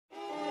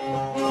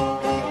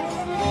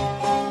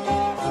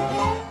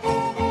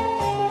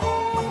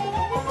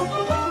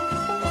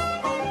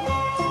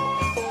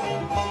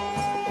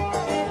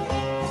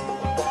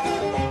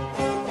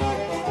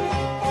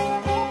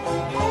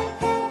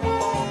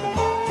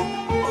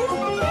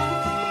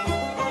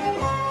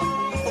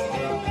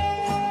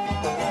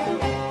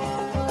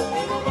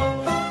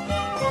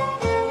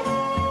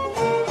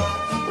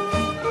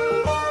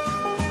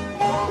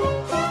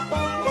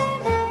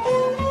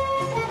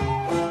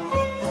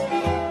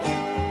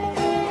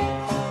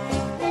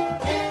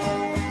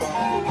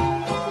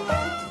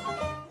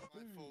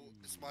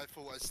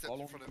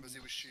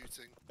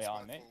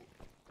behind me.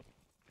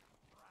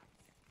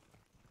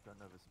 Don't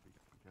overspeed.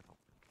 Be careful.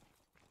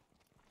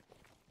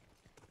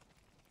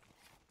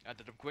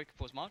 Added them quick.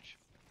 Force march.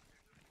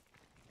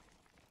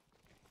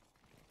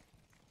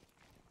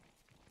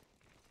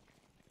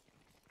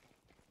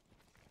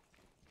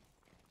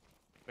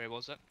 Where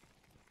was that?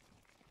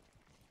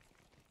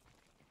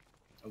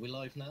 Are we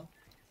live now?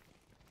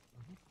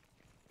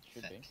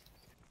 Should be.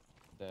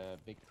 The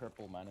big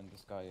purple man in the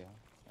sky,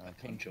 I can't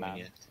pink join man,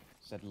 yet.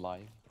 said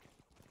live.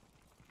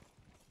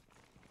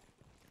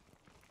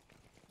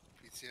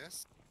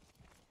 PTS?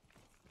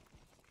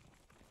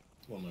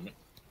 1 moment.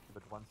 Give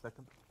it 1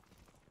 second.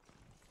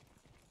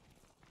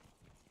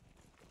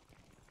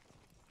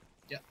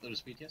 Yeah, there was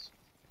speed, yes.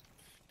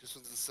 Just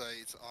wanted to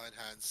say to Iron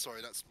Hands,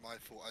 sorry, that's my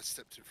fault. I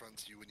stepped in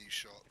front of you when you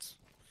shot.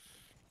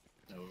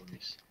 No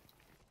worries.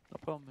 No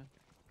problem, man.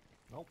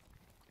 No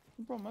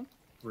problem, man.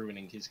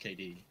 Ruining his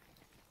KD.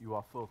 You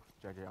are full,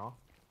 JJR.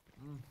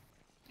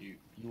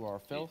 You are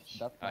filth.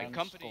 That man's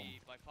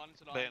company by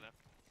Farlington Line.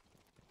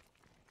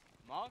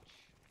 March.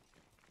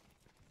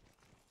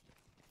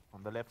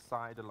 On the left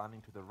side,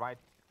 aligning to the right.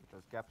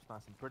 Those gaps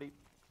nice and pretty.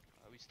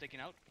 Are we sticking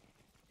out?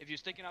 If you're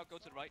sticking out, go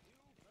to the right.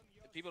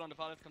 The people on the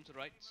far left, come to the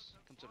right.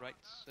 Come to the right.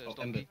 Oh,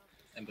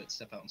 Ember,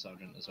 step out on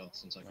Sergeant as well,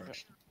 since I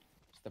crashed.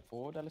 Step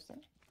forward, Alistair.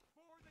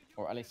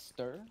 Or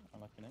Alistair, I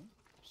like your name.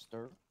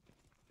 Stir.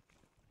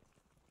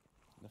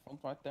 In the front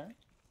right there.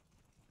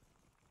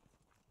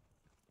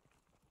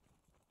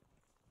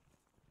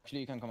 Actually,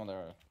 you can come on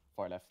the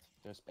far left.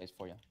 There's space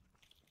for you.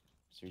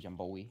 So you jump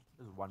Bowie.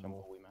 There's one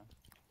more. Bowie, man.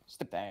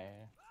 Step there.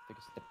 Take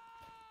a step.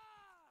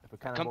 If a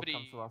cannonball Company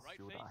comes to us, right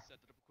you'll face. die. Set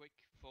it up quick.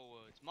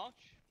 Forwards. March.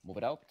 Move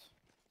it out.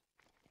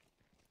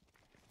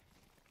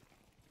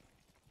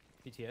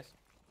 PTS.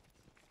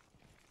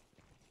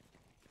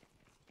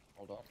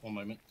 Hold on. 1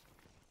 moment.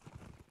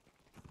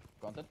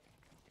 Granted.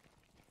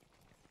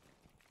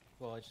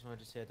 Well, I just wanted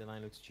to say the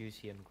line looks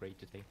juicy and great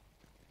today.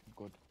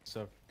 Good.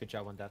 So, good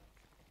job on that.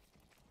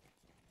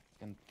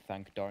 Can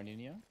thank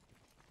Darninia,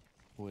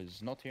 who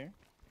is not here.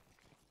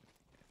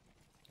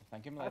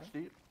 Thank him later.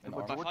 Actually, In the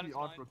armor. majority Farlington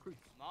aren't Line.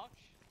 recruits. March.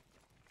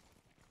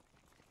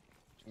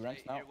 Two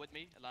ranks Stay now. here with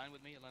me. Align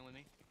with me. Align with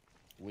me.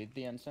 With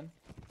the ensign.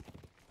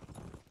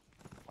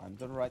 I'm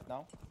to the right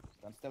now.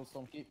 Stand still,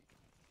 Stormkeep.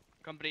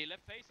 Company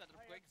left face. Set it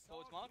up quick.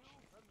 Forwards. March.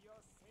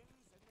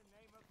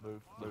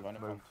 Move, Move,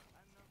 move, move.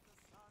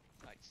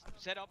 Right.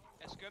 Set up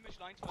a skirmish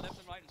line to the left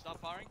and right and start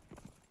firing.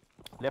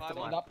 Left Fire and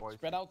one. right, Up, boys.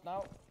 spread out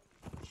now.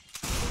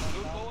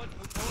 Move forward.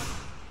 Move forward.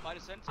 By the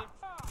center.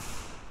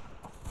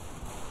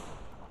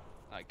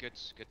 Alright, good.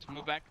 Good.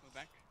 Move back. Move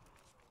back.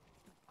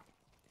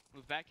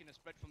 Move back in a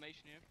spread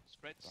formation here.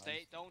 Spread.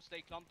 Stay. Don't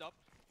stay clumped up.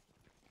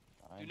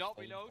 Do not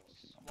reload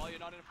while you're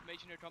not in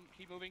formation here. Come.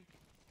 Keep moving.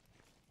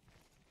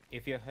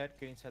 If you're hurt,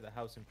 go inside the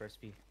house and press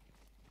B.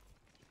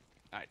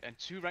 Alright, and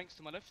 2 ranks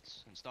to my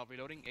left and start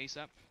reloading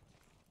ASAP.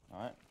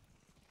 Alright.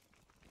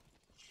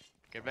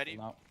 Get ready.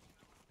 Now. On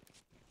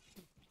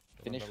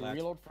Finish the left,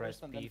 reload press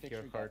first and B then if fix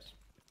you're your hurt. gaps.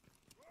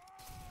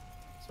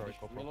 Sorry, Finish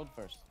Corporal. reload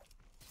first.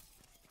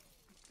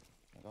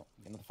 There you go.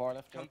 Into the far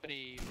left.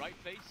 Company right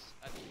face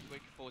at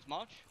quick forwards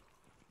march.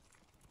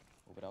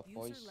 Move it out, User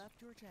boys.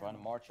 left your Trying to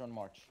channel. march on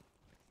march.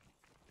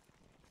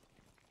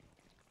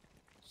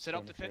 Set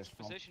up Skirmish defensive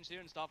first, positions here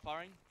and start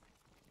firing.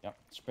 Yep.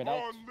 Spread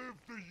out. live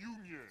the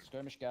Union!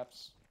 Skirmish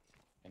gaps.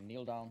 And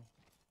kneel down.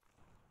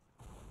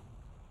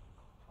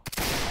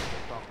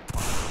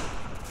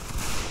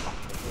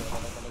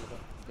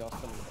 Just a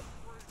little bit.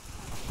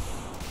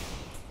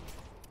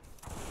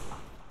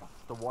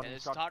 The one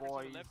There's shot, targets on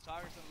boys. the left,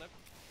 targets on the left.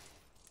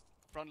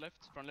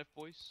 Front left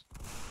boys.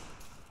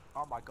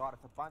 Oh my god,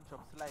 it's a bunch of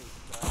slaves.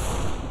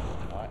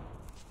 Alright.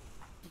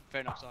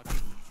 Fair enough,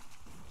 Sergeant.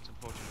 It's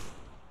unfortunate.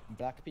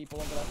 Black people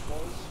on the left,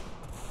 boys.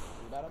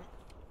 You got him?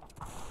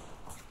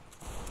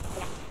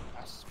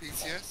 Yes.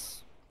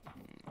 PTS?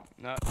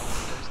 No,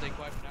 stay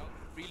quiet for now.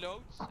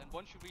 Reloads, and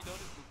once you reload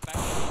it, move back.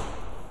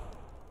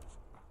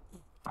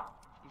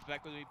 Move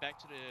back with me back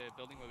to the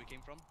building where we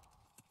came from.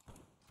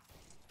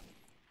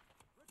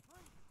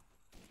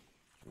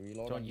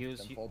 Reload Don't and use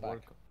then you fall back.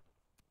 work.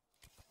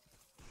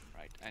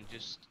 Right, and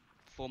just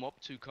form up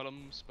 2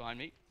 columns behind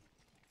me.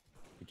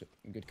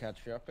 Good catch,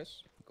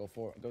 Sharpus. Go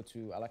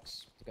to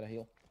Alex to get a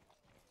heal.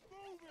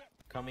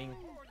 Coming.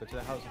 Go to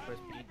the house and press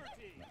B.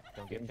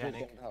 Don't get Get in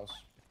panic. the house.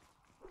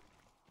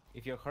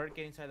 If you're hurt,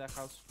 get inside that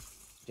house.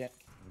 Jet,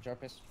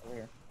 Jarpus, over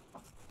here.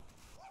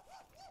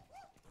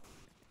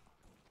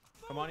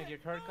 Come on, if you're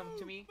hurt, come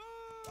to me.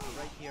 I'm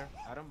right here.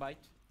 I don't bite.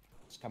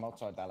 Just come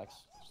outside, Alex.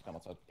 Just come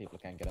outside. People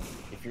can't get in.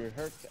 If you're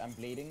hurt and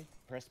bleeding,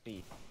 press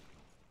B.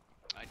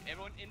 Right,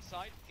 everyone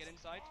inside, get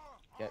inside.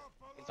 Get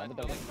Inside the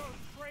the building.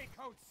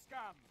 building.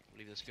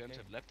 Believe the skirms Okay.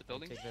 have left the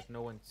building. Take that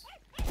no one's.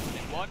 And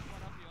one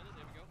after the other,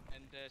 there we go.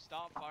 And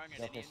start firing at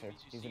any Jarpus here.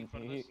 enemies you see in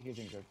front of us. He's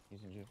injured.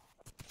 He's injured.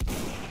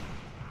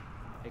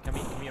 Hey, come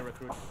here,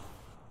 recruit.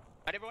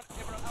 Right, everyone, out,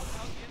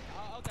 again,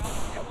 out, Out the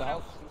everyone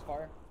house. Cease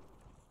fire.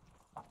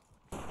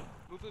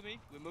 Move with me.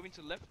 We're moving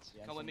to the left.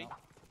 Yeah, Come with me. now.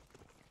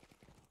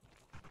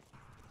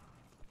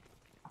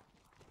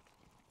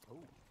 Oh.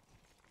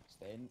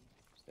 Stay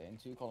in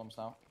 2 columns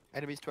now.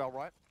 Enemies to our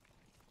right.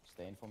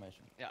 Stay in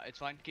formation. Yeah, it's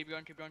fine. Keep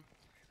going, keep going.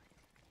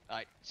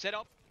 Alright, set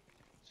up.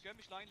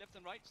 Skirmish line, left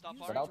and right. Stop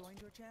Set firing. out.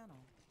 Joined your channel.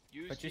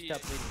 Use But you the,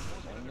 stop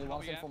bleeding. Only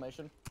one's in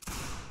formation.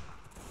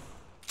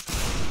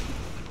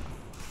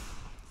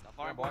 Stop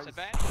firing, Yeah, boys. boys.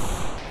 Advance.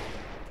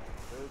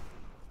 Move.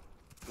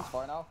 He's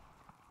far now.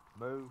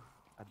 Move.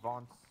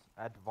 Advance.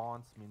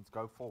 Advance means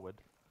go forward.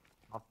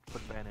 Not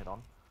put bayonet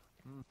on.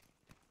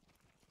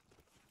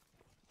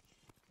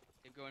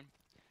 Keep going.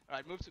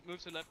 Alright, move to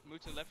left,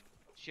 move to left.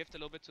 Shift a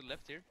little bit to the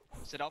left here.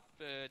 Set up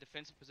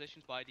defensive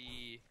positions by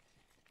the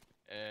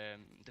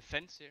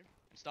defense here.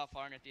 And start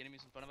firing at the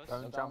enemies in front of us.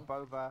 Don't Sit jump down.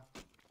 over. Back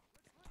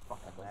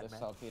Fucking on this madman.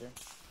 side, Peter.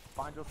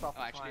 Find yourself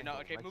Oh, a actually, no,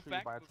 triangle. okay, Make move sure you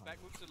back, buy a move back,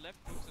 triangle. move to the left,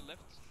 move to the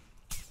left.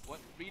 What?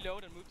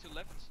 Reload and move to the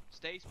left.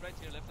 Stay spread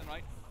here, left and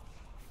right.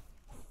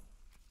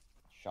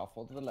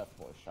 Shuffle to the left,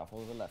 boys. Shuffle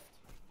to the left.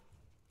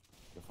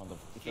 If you're Keep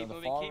on the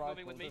moving, far keep right,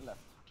 moving with move to me. the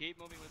left. Keep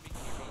moving with me.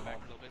 We're going back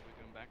a little bit,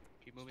 we're going back.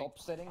 Keep moving. Stop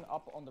sitting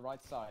up on the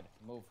right side.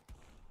 Move.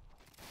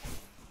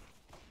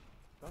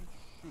 Don't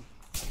shoot.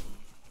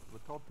 We're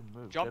told to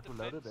move. Jump Get the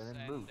reloaded fence and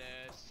then and move.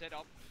 set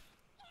up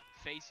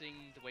facing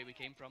the way we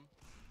came from.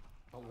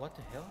 Oh, what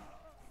the hell?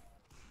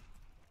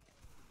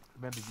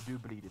 Remember, you do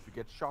bleed. If you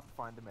get shot,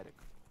 find the medic.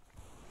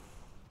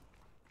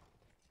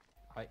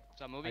 So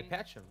I'm I moving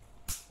patch him.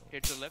 here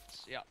to the left.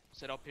 Yeah,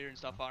 set up here and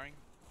start firing.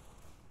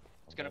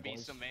 It's gonna Okay, be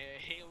boys. some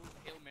hail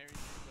marys,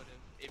 but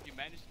if you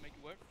manage to make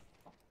it work,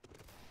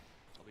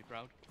 I'll be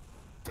proud.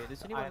 Okay,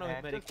 does anyone know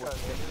if medic works?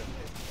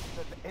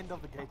 The end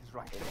of the gate is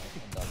right there.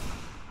 And done.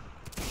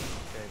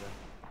 Okay then.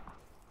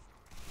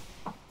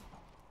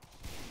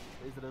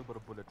 There's a little bit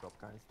of bullet drop,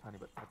 guys. Tiny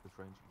bit at this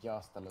range.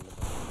 Just a little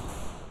bit.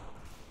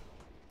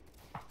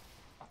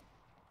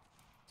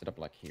 Sit up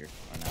like here,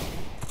 right now.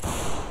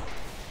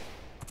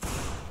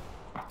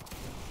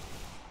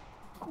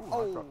 Ooh, nice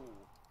Oh! drop.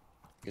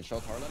 Good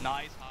shot, Harlan.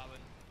 Nice, Harlan.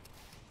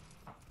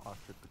 Oh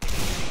shit.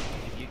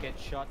 If you get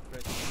shot,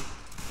 press E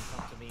and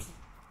come to me.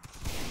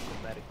 The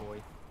medic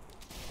boy.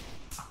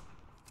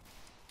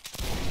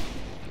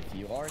 If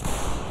you are,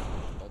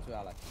 go to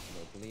Alex.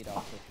 We'll bleed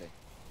out quickly.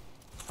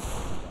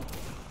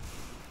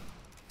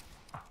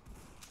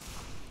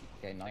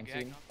 Okay, Thank you, 19.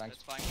 Hagnon. Thanks.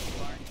 That's fine. Keep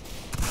firing.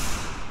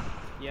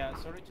 Yeah,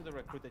 sorry to the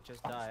recruit that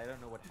just died. I don't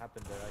know what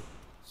happened there. I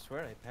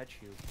swear I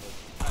patched you, but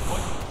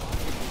What?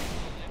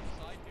 Left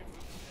side here,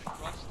 move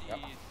across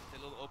the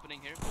little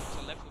opening here. Move to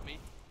the left with me.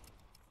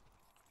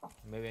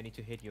 maybe I need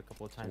to hit you a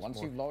couple of So times once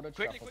more. you've loaded,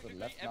 Quickly, shuffle to quickly,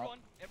 the left quickly. now.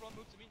 Everyone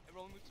move to me.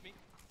 Everyone move to me.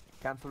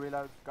 Cancel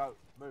reload. Go.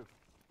 Move.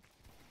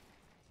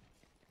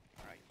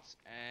 Alright,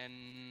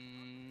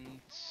 and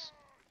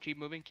keep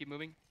moving, keep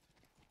moving.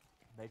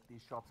 Make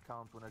these shots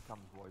count when it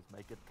comes, boys.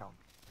 Make it count.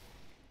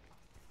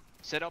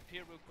 Set up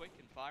here real quick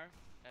and fire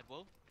at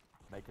will.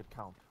 Make it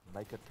count.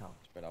 Make it count.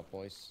 Spread out,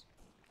 boys.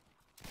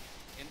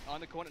 On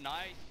the corner,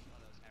 nice. Oh,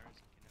 that was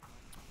Harris.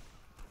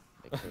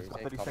 Okay, never mind. Make sure you It's a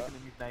take 30 cover. second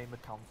in his name.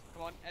 It counts.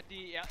 Come on, at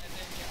the and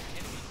then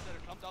enemies that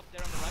are clumped up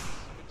there on the right.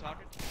 Good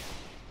target.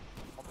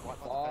 On the right, on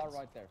the Far fence.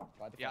 right there,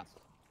 by the Yeah. fence.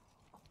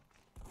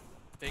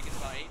 Biggest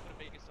bar 8 for the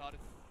biggest target.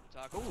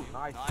 Ooh, Two.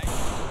 nice. That's a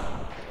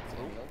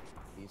heal.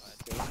 He's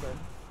still scared.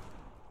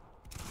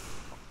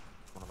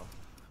 One of them.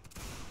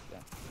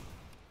 Yeah.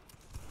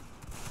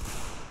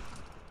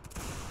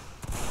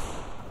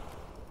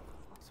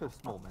 So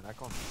small, man. I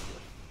can't see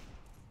it.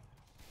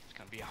 It's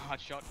gonna be a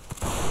hard shot.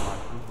 I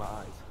blew my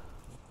eyes.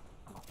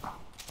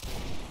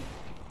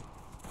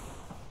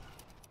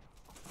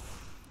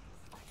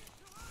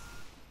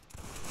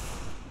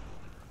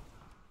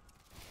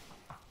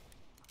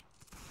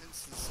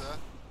 Instant, sir.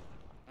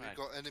 We've Alright.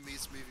 got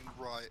enemies moving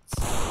right.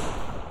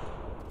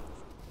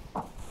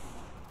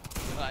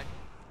 Alright.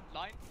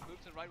 Line, move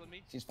to the right with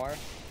me. Cease fire.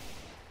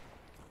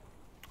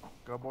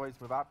 Go, boys.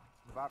 Move out.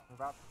 Move out.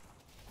 Move out.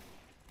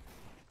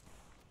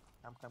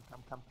 Come, come,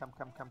 come, come, come,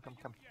 come, come, come,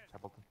 come.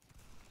 Chapelton.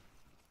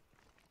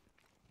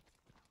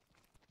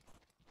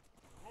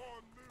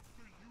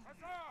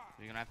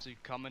 You're gonna have to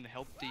come and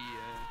help the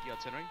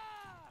artillery.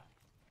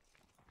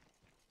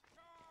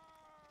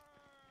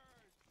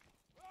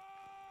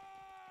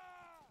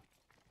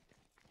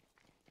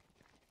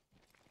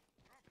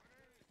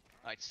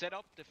 Alright, set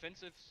up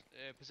defensive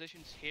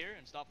positions here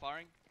and start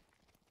firing.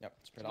 Yep,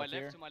 spread To my out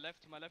here. left, to my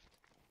left, to my left.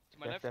 To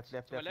my Left, left,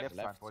 left, to my left, left.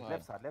 left, Left side, boys. side.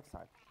 Left side, left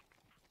side.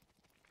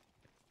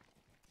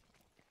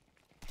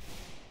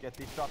 Get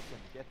these shots in.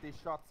 Get these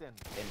shots in.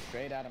 Aim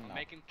straight at him now.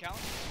 Make him count.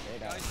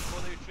 Straight at Guys, him.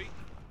 before they retreat.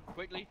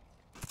 Quickly.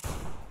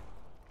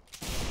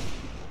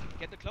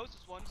 Get the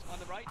closest ones on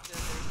the right.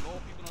 There's more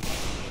people on the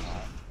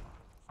right.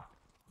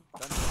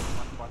 Don't too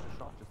much about the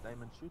shot. Just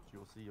aim and shoot.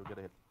 You'll see. You'll get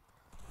a hit.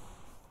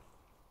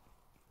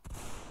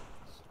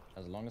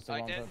 As long as the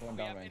Right ones there, are going we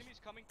down have range. enemies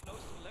coming close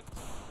to the left.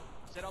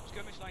 Set up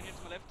skirmish line here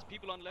to my left.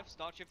 People on left.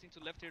 Start shifting to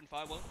the left here and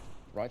fire well.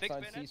 Right Fix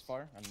side, bayonets. cease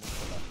fire, and move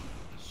to the left.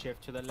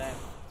 Shift to the left.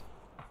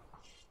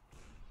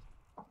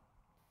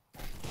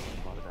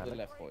 To the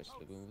left, boys.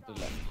 Move to the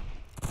left.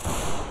 Oh,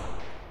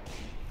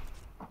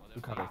 they're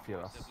Look how they bleeding, fear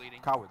boys, us. they're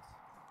bleeding. Cowards.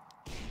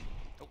 I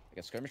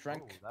get skirmish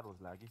rank. Oh, that was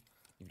laggy.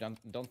 You've done.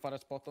 Don't find a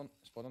spot on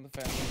the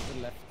fence to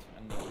the left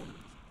and north.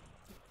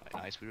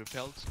 Nice, we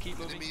repelled. Keep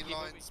moving. Enemy Keep moving.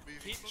 lines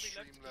moving Keep moving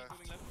extreme left. left. Keep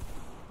moving left.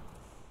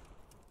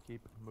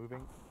 Keep moving.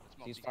 Let's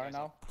mop He's these fire guys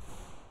now. up.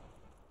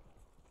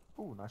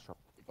 Ooh, nice shot.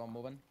 Keep on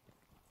moving.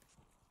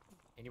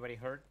 Anybody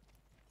hurt?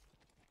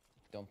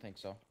 Don't think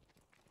so.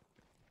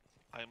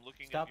 I am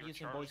looking Stop at your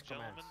using charge, voice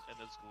gentlemen, commands. and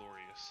it's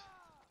glorious.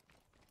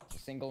 A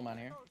single man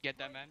here. Get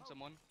that man,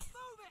 someone.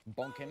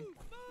 Bonk him.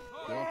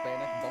 You want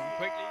bayonet? Bonk.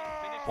 Quickly,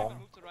 finish him Bong. and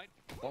move to right.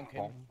 Bonk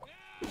him. Bong.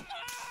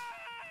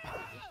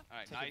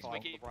 Alright, Take nice, it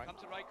Wiki. right. Come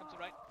to right, come to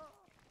right.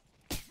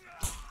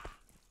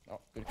 Oh,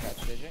 good catch,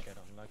 DJ. Get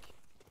unlucky.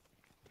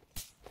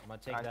 I'm gonna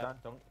take Guys,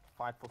 that. don't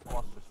fight for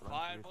squash, just run through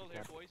Firewall if you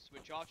here, can. boys. We're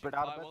charging Spread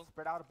out a firewall. bit,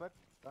 spread out a bit.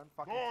 Don't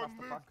fucking trust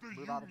the fuck.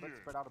 Move out a bit,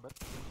 spread out a bit.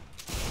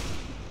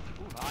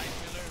 Ooh, nice. Nice,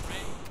 Miller,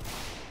 Ray.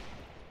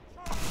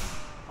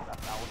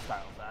 That's our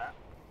style, there.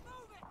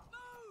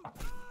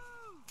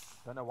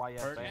 Don't know why you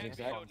have Hurt. You bayonets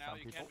can't on reload now, some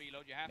you people. can't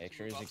reload. You have Make to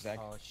sure move he's up.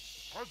 exact. Oh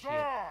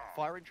shit.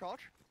 Fire in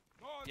charge.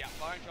 Yeah,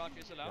 fire and charge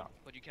is allowed,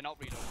 Yeah. but you cannot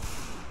reload.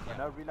 Yeah.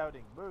 No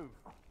reloading, move.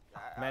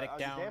 Medic are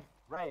down. You deaf?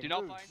 Ray, Do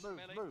not move, find move,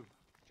 melee. move.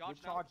 Charge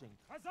We're now. charging.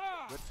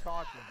 We're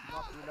charging, do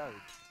not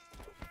reload.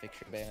 Fix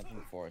your bayonet in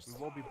the forest. We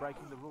will be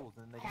breaking the rules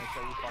and they're gonna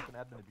say we fucking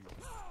admin abuse.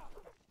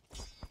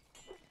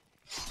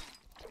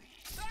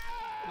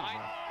 Nice.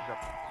 Good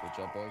job. Good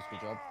job, boys.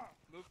 Good job.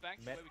 Move back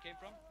to Med- where we came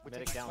from. We're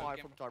Medic taking down. fire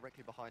from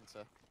directly behind,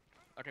 sir.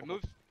 Okay,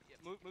 Forward.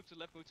 move to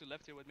the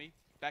left here with me.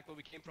 Back where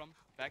we came from.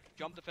 Back,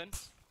 jump the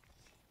fence.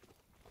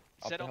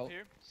 Up Set the up hill.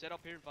 here. Set up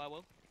here,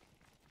 firewall.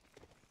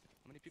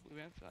 How many people do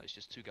we have? It's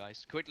just 2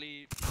 guys.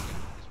 Quickly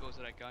dispose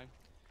of that guy.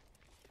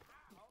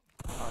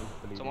 Oh, he's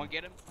bleeding. Someone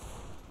get him.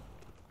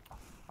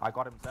 I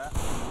got him, sir.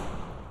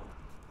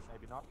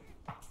 Maybe not.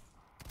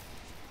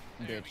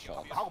 There Good we go,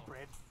 shot. beautiful. Oh,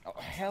 Brad. Oh,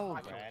 hell,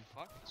 What the Brad.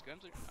 fuck? It's going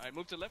to. Alright,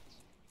 move to the left.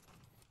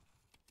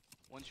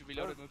 Once you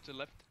reload it, move to the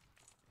left.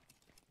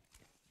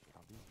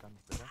 Are these guns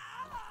better?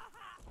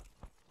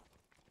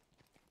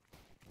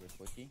 With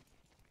Wiki.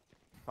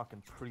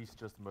 Fucking priest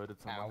just murdered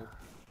someone. Ow.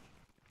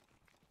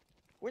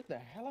 Where the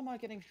hell am I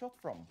getting shot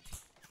from?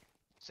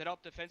 Set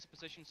up defensive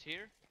positions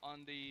here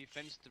on the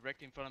fence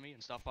directly in front of me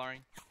and start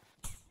firing.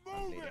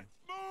 I'm bleeding.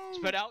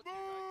 Spread out. You guys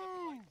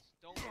left and right.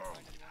 Don't get behind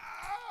anyone.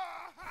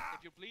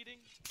 If you're bleeding,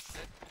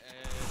 Alex,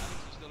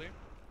 you still here?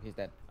 He's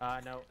dead.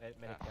 No,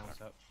 medic down,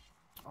 so.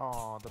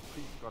 Oh, the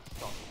priest got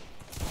shot.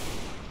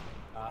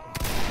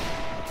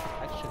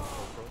 Actually,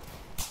 GoPro.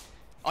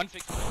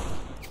 Unfixed.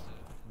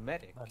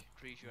 Medic.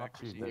 Increase your Not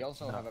accuracy. you, We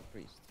also No. have a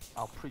priest.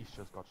 Our priest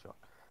just got shot.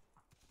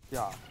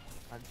 Yeah,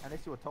 and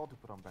unless you were told to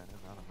put on banners,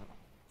 I don't know.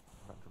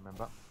 I don't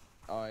remember.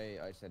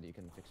 I said you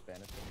can fix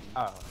bayonets.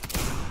 Oh.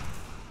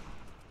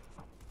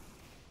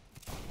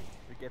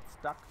 If you get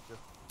stuck,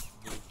 just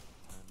move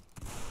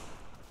and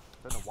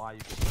don't know why you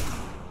get stuck.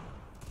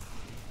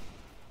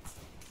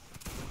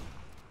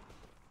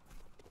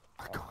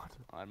 Oh god.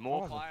 Alright,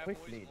 more Oh, the fire, quick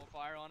boys. lead. More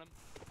fire on him.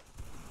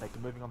 Like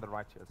moving on the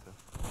right here, so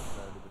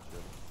slowly but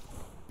surely.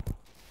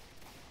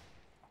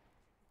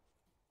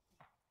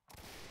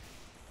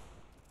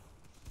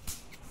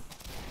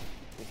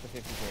 It's a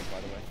 50 trade,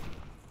 by the way.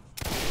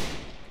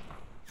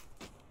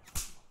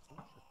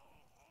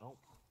 Oh,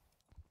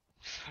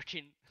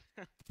 Fucking.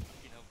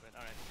 Fucking open.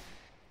 Alright.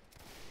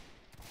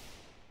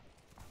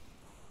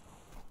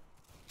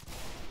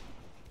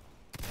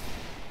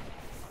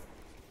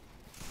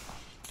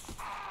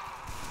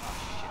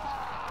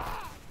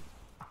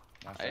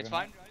 Nice It's second.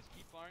 fine, guys.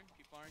 Keep firing.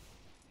 Keep firing.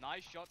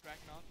 Nice shot,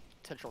 Ragnar.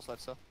 10 shots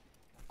left, sir.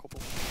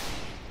 Corporal.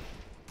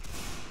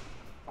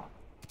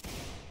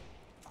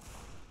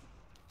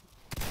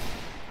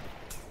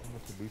 you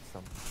need to loot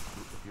some.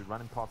 If you're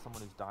running past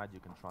someone who's died, you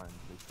can try and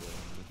loot their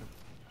ammunition.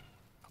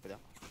 Copy that.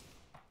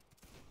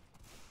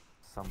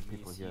 Some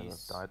people here have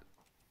Yes. died.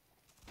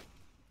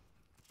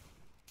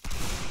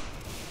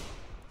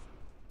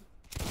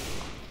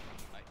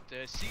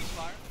 Right,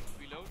 ceasefire.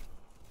 Reload.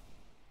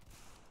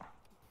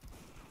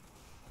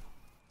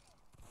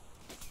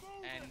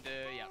 And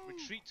yeah,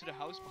 retreat to the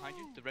house behind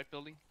you, the red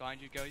building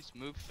behind you guys.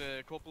 Move,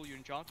 Corporal, you're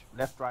in charge.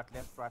 Left, right,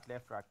 left, right,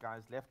 left, right,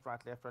 guys. Left,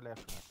 right, left, right,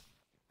 left, right.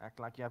 Act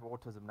like you have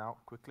autism now,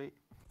 quickly.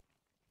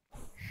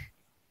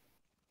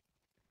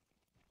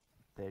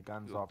 Their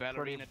guns Do a are pretty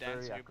ballerina dance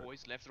very here, accurate.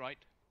 boys. Left, right.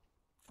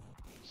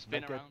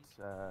 Spin Make around.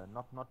 it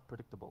not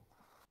predictable.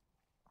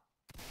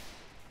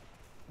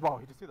 Wow,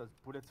 you just see those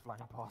bullets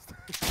flying past.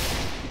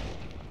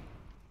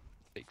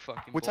 Big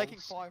fucking We're balls. taking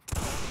fire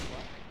from behind as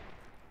well.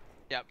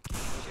 Yeah,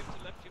 shift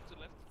to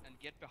left, and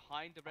get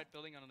behind the red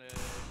building on the in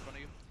front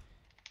of you.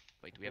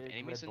 Wait, do we have Big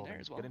enemies red in there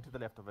building. as well? Get into the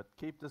left of it.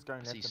 Keep this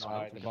going I left see and some. right.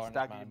 Alright, You the can barn is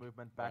stagger your manned.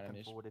 movement back and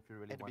Enemies. forward if you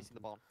really want Enemies in to. the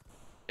barn.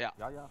 Yeah,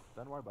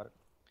 don't worry about it.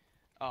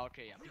 Oh,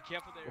 okay, yeah. Be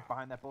careful there. Get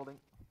behind that building.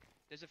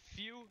 There's a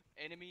few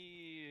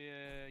enemy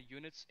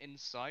units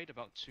inside,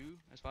 about 2,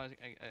 as far as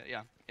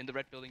yeah, in the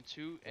red building.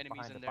 2 Get enemies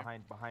behind in it, there.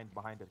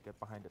 behind it. Get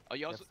behind it. Oh,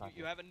 you Left also side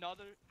you here. have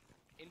another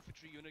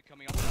infantry unit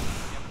coming up.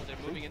 Careful,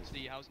 they're moving into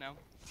the house now.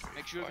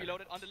 Make sure you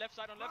reload it on the left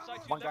side. To your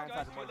One guy left,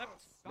 guys. inside. To your Left,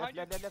 left. Behind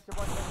you. left, your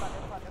boys. Left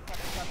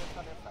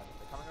side.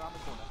 They're coming around the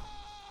corner.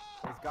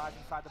 There's guys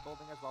inside the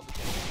building as well. Be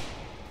careful.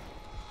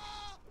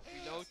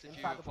 Reload if you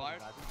Inside the building, fire.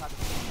 guys. Inside the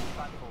building.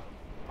 Inside the building.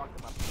 Lock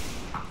them up.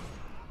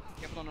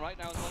 Careful on the right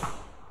now as well.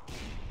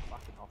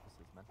 Fucking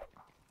officers, man.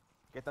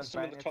 Get those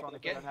Some at the bayonets top on of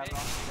if you the don't have it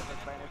on. Get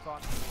those bayonets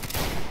on. There's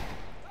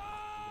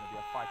gonna be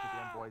a fight at the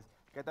end, boys.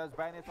 Get those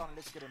bayonets on and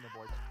let's get in there,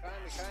 boys.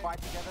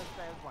 Fight together,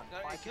 stay as one. No,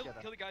 Fight kill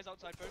together. the guys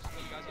outside first.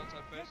 Kill the guys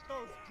outside first.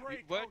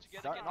 Great. Work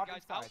together, Don't, get not the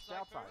guys inside, stay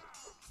outside outside.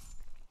 first.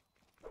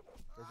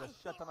 There's a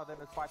shit ton of them,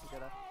 let's fight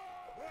together.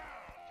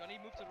 Johnny,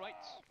 move to the right.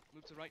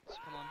 Move to the right.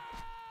 Come on.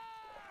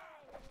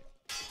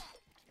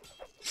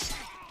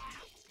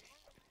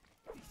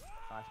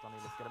 Nice, Johnny,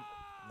 let's get him.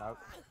 No.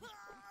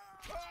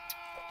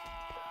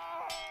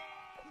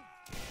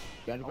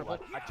 Behind you, Oh,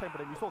 purple. I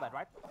chambered him, you saw that,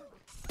 right?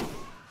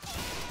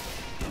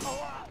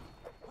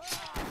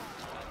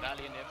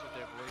 Valiant effort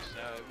there,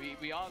 boys.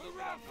 We are a little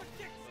bit out of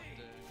focus,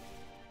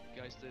 but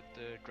you guys did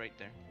great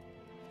there.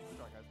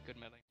 Sorry, guys. Good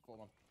melee. Cool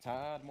one.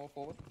 Tad more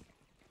forward.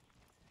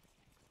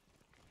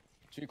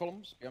 2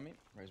 columns behind me.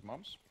 Raise my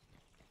arms.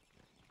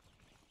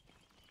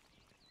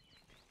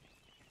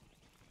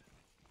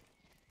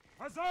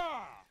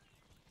 Huzzah!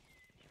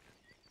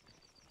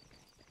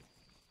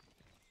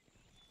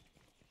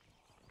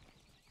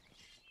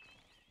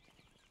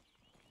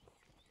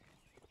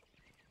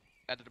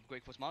 Added a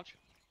quick force march.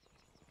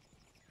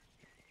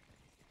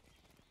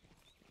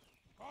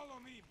 Follow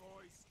me,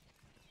 boys.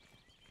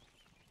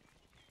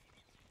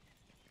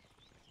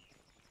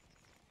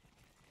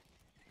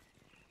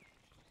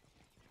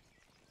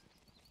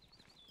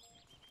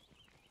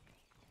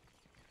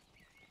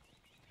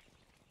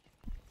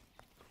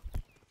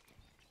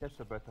 Yes,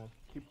 Roberta.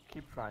 Keep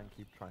trying,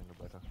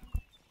 Roberta.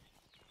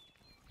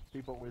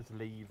 People always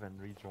leave and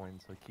rejoin,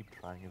 so keep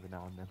trying every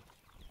now and then.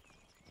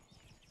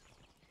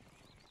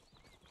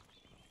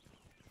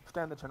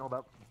 Stand the channel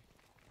up.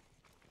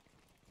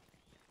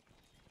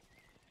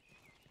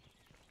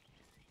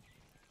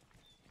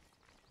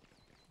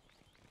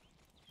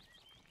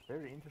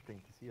 Very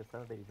interesting to see a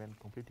Saturday event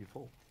completely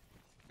full.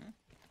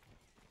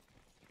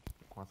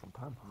 Quite some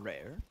time.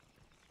 Rare.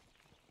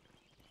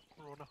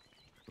 Corona.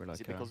 We're like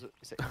Is it because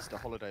it's Easter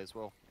holiday as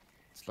well?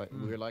 it's like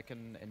we're like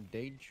an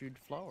endangered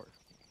flower.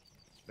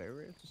 It's very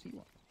rare to see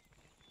one.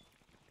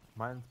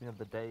 Reminds me of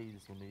the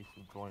days when we used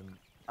to join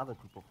other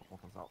group of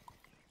North and South.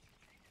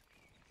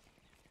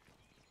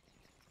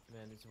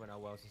 Man, it's been a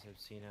while since I've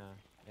seen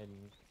in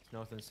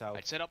North and South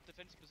I'd set up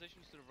defense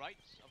positions to the right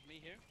of me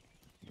here.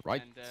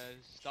 Right. And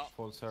stop.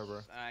 full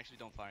server. Actually,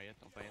 don't fire yet.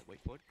 Don't fire yet. Wait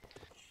for it.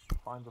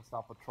 Find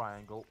yourself a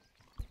triangle.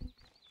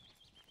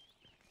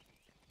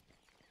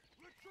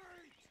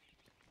 Retreat!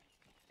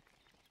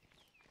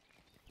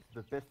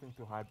 The best thing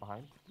to hide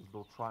behind is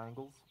little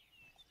triangles.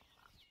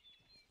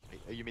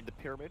 You mean the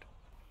pyramid?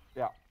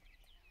 Yeah.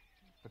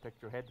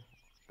 Protect your head.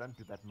 Don't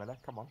do that, Miller.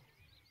 Come on.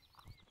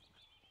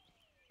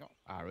 No,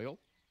 Ariel.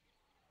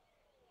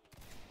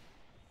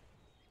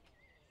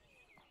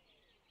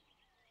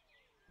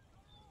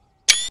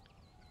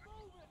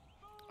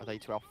 Are they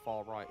to our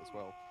far right as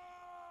well?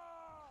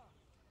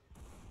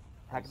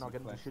 Hagnar,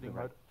 get into shooting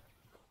mode.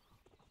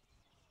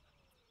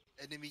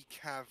 Enemy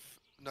cav.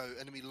 No,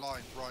 enemy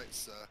line right,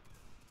 sir.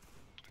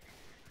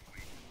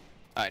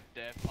 Alright,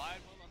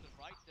 firewall on the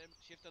right. Then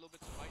shift a little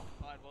bit to right.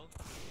 The firewall.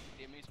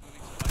 The enemy is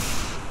moving to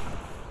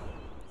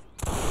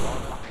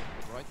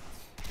right. Right.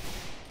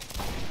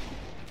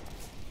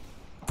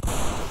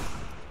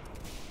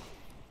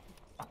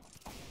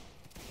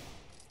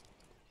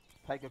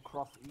 Take a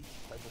cross east.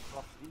 Take a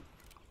cross east.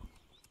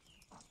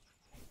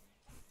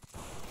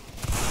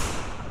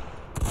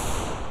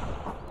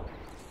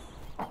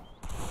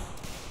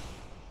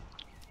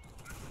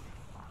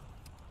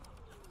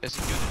 There's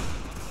a unit.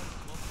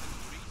 12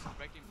 trees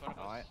directly in front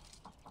of us. Alright.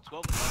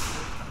 12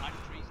 behind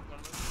the trees in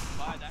front of us.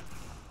 Fire that.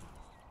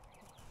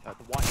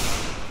 The white.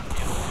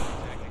 Yeah,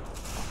 exactly.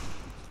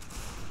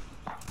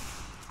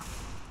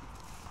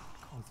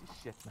 Holy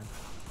shit, man.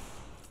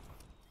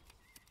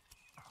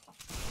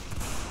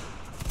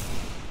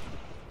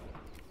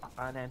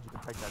 And Andrew can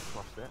take that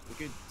cross there. We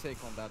could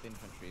take on that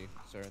infantry,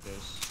 sir.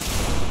 There's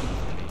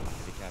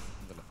heavy cap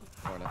on the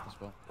far left as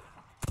well.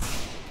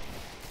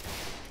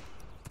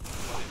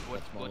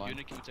 That's small What line.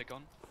 unit can we take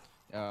on?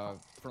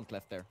 Front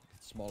left there.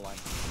 Small line.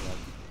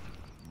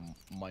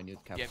 Minute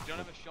cap. Yeah, if you don't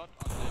have a shot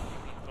on the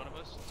people in front of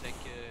us, take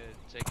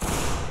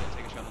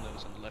a shot on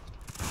those on the left.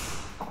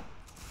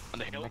 On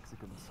the hill.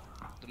 Mexicans.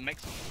 The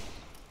Mexicans.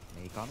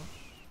 Mexicanos.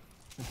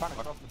 I'm trying to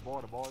cross the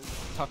border, boys.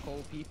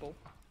 Taco people.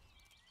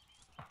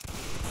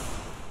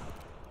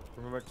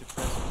 Remember to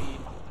press P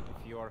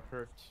if you are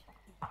hurt.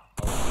 I'll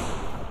heal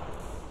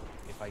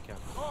you if I can.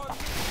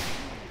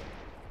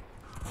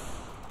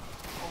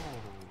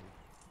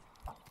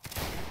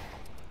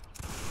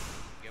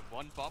 We have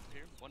one bop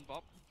here. One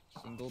bop.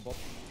 Single bop.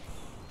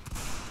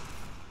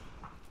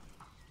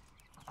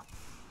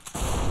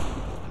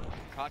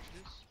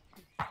 Cartridges.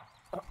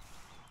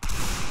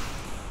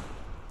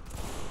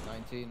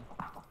 19.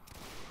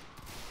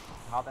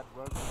 How that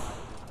works guys,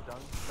 is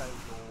don't say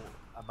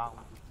your amount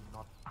is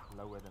not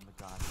lower than the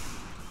guy.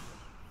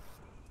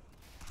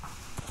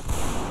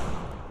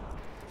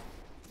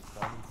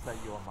 Only say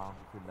your amount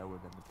if you're lower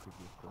than the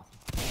previous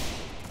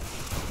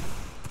person.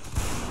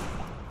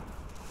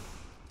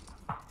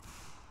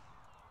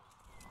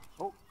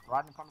 Oh,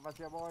 right in front of us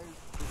here, boys.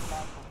 Big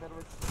flag,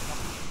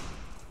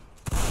 Confederacy.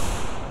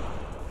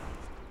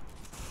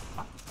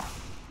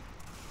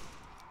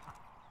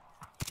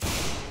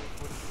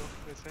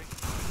 What did they say?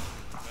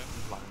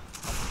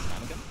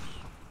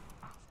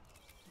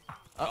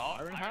 Oh,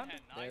 Iron Hand.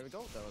 Nice. There we go.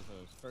 That was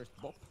his first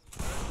bop.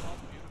 Oh,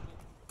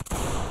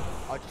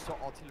 beautiful. I just saw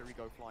artillery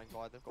go flying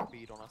by. They've got a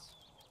bead on us.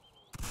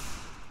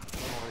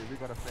 Don't worry, we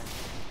got a friend.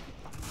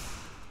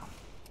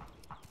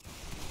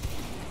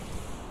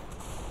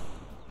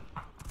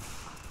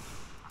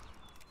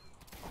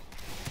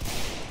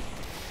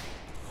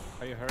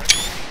 Are you hurt?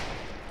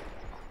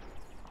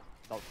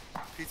 No.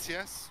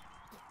 PTS?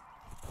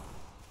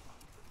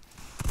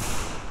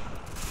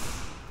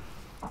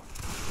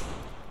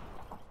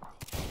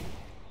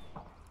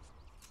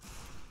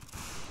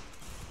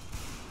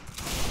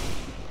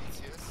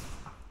 PTS?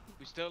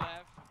 We still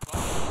have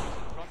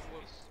front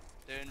boys.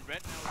 They're in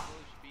red now, so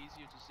it should be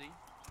easier to see.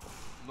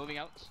 Moving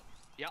out.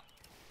 Yeah.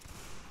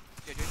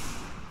 JJ.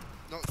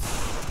 Not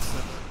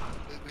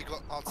 7. We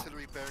got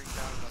artillery bearing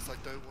down on us. I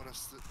don't want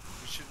us to.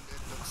 We shouldn't end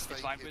up It's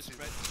staying fine here with too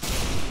spread.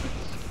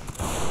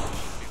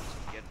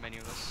 long. Get many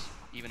of us,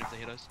 even if they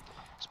hit us.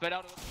 Spread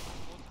out a little.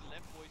 Go to the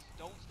left, boys.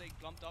 Don't stay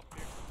clumped up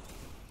here.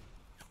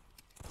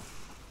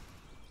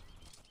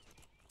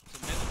 So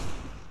middle.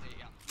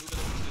 Yeah. Move a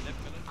little to the left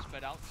middle.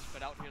 Spread out.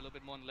 Spread out here a little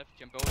bit more on the left.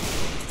 Jumbo.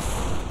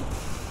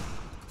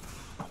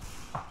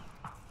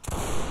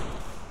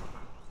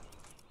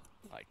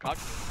 Alright, crouch.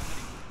 How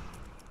many?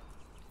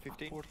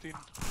 15. 14.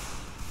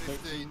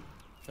 15.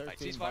 13 by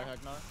ceasefire.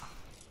 Hagnar.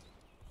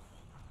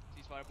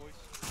 Ceasefire, boys.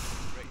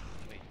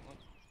 Wait, what?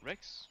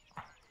 Rex?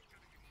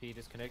 He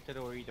disconnected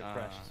or either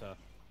crashed, so.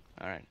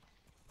 Alright.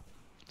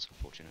 That's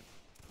unfortunate.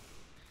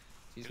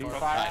 Ceasefire.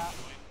 Fire.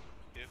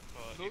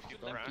 Move If you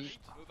to the left. crashed,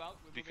 Move out.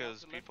 We're moving out because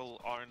to the left.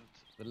 people aren't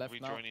The left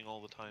now. rejoining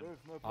all the time. There's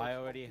no I place.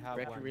 already have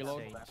Ready to one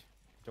reload? saint.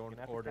 Don't You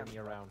have to order me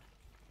cancel. around.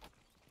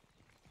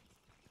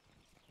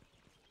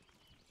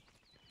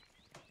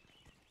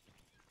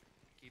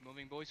 Keep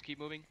moving, boys. Keep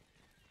moving.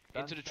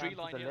 Don't Into the stand tree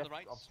to line the here on the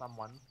left right. of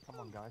someone. Come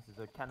on, guys.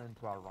 There's a cannon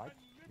to our right.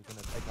 You're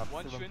gonna take up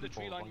Once 7 you're in the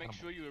people, tree line, one make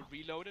cannon. sure you're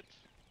reloaded.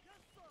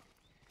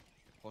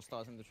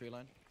 Hostiles in the tree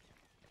line.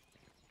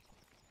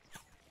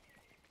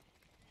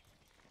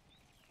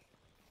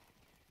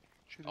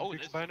 Oh,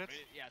 Fix this is bayonets?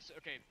 yes.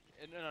 Okay.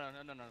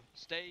 No.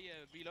 Stay.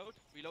 Reload.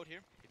 Reload here.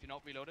 If you're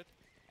not reloaded,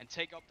 and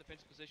take up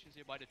defense positions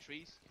here by the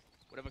trees.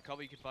 Whatever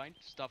cover you can find.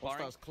 Stop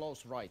firing. Hostiles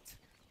close right.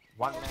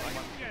 One man,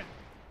 one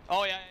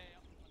Oh yeah.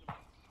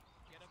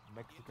 Get up.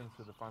 Mexicans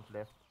to the front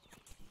left.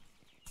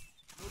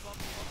 Move up.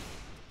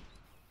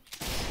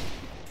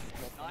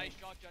 Nice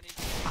shot, Johnny.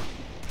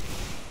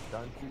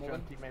 Don't shoot your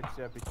Moment. teammates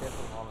here. Be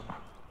careful, Holland.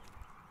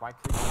 Right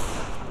click.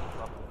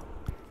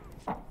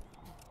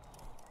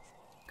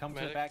 Come to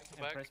the Medic, back go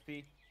and back. press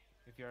B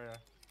if you're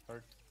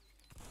hurt.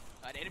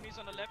 Enemies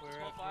on the left. We're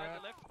Small at- fire we're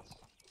on the at- left.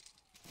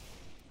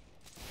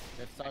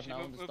 Left side Actually, now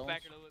on the move stones.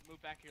 back a little bit.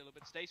 Move back here a little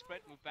bit. Stay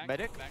spread. Move back.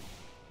 Medic? Move back.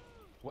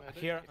 What,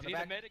 here If on you the need a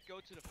back. medic, go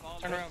to the far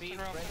Turn left. around, B, turn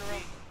around, press turn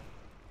around. B.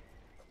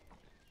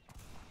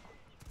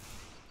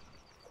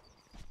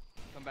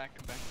 Come back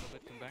a little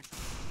bit. Come back.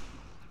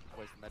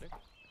 Where's the medic?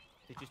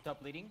 Did you stop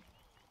bleeding?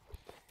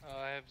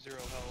 I have 0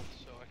 health,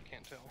 so I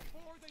can't tell.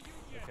 For the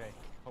Union! Okay,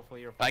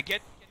 hopefully you're I fine.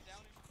 get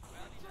down in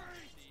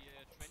valley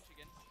the trench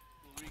again.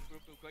 We'll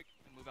regroup real quick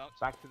and move out.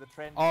 Back to the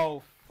trench.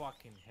 Oh,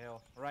 fucking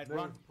hell. Alright,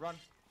 Move. run.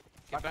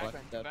 Get back. Right,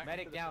 Get that- back.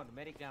 Medic down,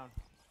 medic down.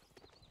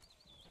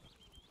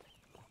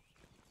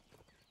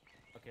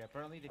 Okay,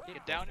 apparently they did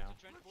Get down now. into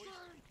the trench,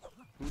 boys.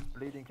 Who's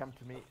bleeding? Come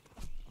to me.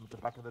 I'm at the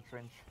back of the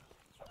trench.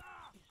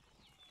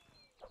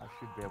 I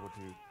should be able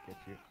to get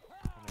you.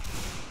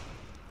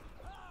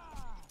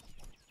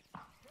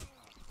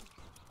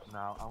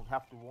 Now, I'll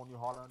have to warn you,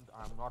 Holland,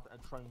 I'm not a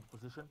trained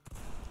position.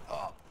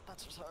 Oh,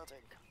 that's what's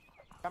hurting.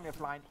 Come here,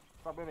 flying.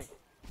 Stop moving.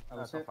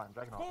 No, stop flying.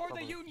 Dragon For stop the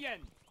moving.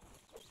 Union!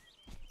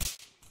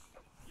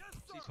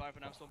 Ceasefire for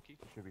now, Stormkey.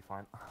 You should be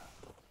fine.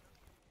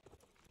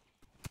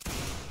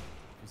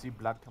 You see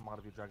blood come out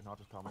of your Dragon,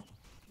 just tell me.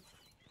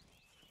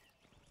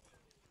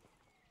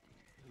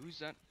 Who's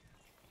that?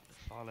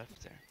 The far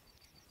left there.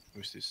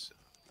 Who's this?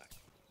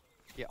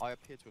 Yeah, I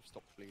appear to have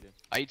stopped bleeding.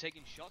 Are you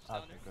taking shots down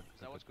Okay, there? good, Is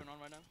good, that what's good, going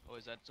on right now? Or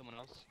is that someone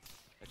else?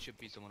 That should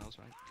be someone else,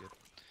 right? Good.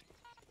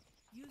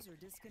 User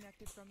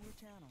disconnected from your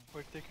channel.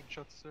 We're taking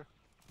shots, sir.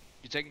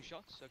 You taking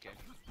shots? Okay.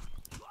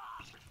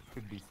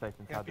 Could be safe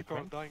Yeah, inside the people are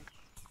trench. dying.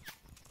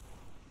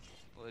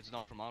 Well, it's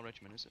not from our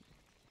regiment, is it?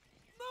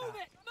 Move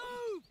it!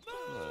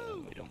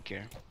 Move! We don't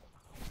care.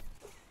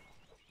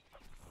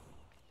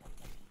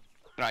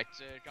 Right,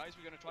 guys,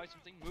 we're gonna try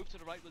something. Move to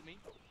the right with me.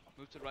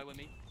 Move to the right with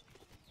me.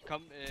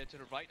 Come to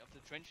the right of the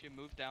trench here.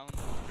 Move down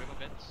the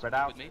riverbed. Spread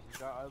out. with me.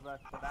 Go over,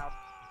 spread out.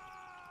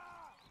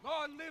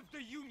 Long live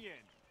the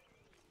Union!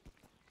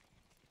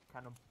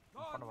 Kind of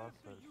in front of us,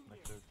 so just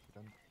make sure you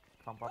don't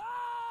clump up.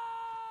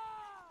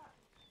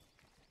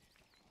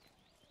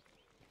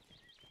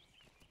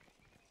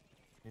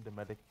 Need a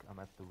medic. I'm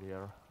at the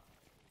rear.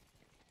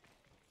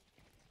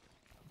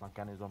 My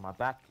gun is on my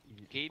back.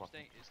 Stay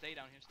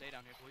down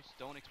here, boys.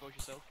 Don't expose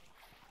yourself.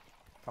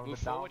 Coming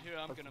Move down, forward here.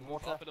 I'm close gonna to move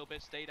water. up a little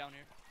bit. Stay down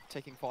here.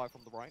 Taking fire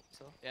from the right,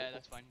 so. Yeah,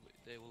 that's fine.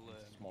 They will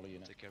Smaller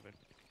unit. take care of it.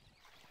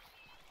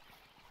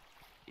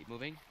 Keep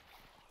moving.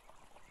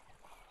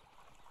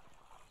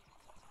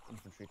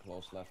 Infantry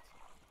close left.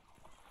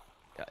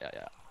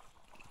 Yeah.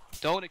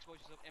 Don't expose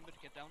yourself. Ember,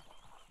 get down.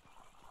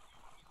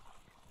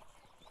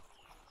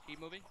 Keep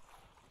moving.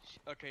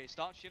 Okay,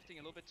 start shifting a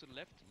little bit to the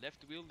left.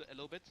 Left wheel a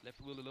little bit. Left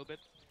wheel a little bit.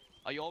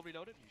 Are you all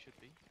reloaded? You should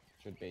be.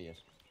 Should be, yes.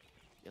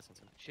 Yes, that's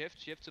him.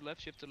 Shift to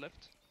left. Shift to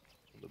left.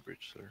 On the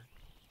bridge, sir.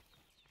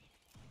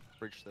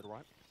 Bridge to the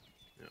right.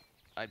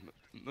 I'd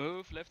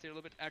move left here a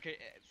little bit. Okay,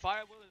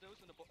 fire will those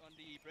on the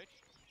bridge.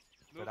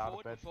 Move Get out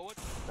of forward. bed. Move forward.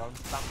 Don't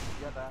stamp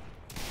together.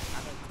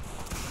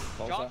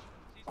 Closer. Josh,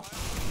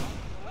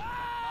 ceasefire.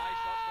 Nice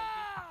shots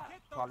from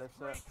Pete. Collis,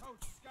 sir.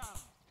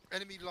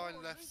 Enemy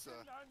line left, sir.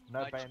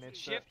 No Right, bayonets,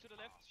 sir. shift to the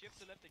left. Shift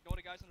to the left. Ignore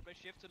the guys on the bridge.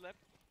 Shift to the left.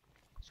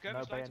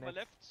 Skirmish line to my bayonets.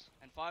 left.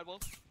 And firewall.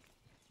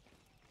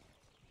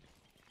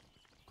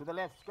 To the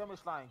left, skirmish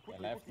line.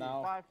 Quickly, left quickly.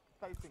 now. 5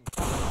 facing.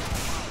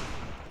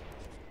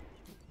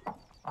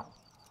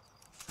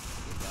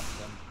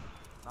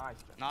 Nice.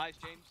 Jack. Nice,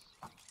 James.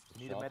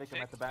 We need a Shot. medic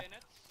Six at the back.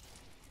 bayonets.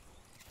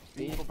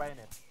 Speed for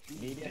bayonet.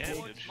 Medium Yeah,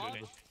 push. good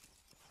shooting.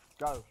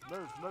 Go.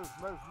 Move.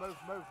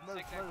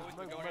 Six there, boys,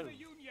 we're going.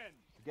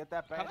 Get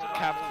that Come to bayonet. the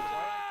right.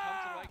 Come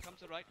to the right. Come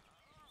to the right.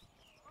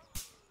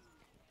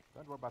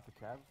 Don't worry about the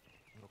calves.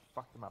 We'll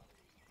fuck them up.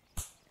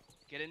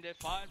 Get in there.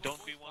 Fire. Don't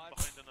boys, be one fire.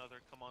 behind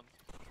another, come on.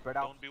 Spread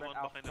out. Don't be spread one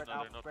out, behind spread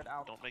another, out, no, spread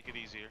out. don't make it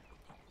easier.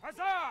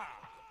 Huzzah!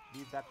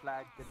 Leave that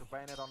flag. Get your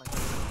bayonet on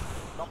again.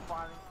 Stop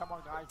firing. Come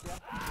on, guys. Yeah.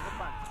 Good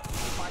man.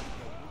 Fight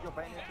together. Move your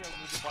bayonet here.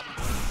 Move your body.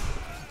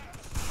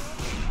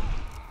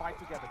 Fight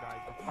together,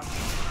 guys. Let's fight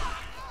together.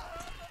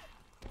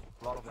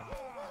 A lot of them.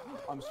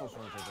 I'm so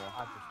sorry, JJ.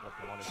 I just got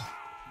the wallet.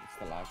 It's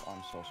the lag.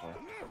 I'm so sorry.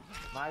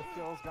 Nice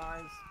kills,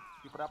 guys.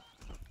 Keep it up.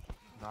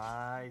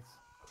 Nice.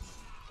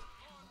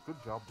 Good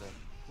job there.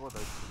 Who are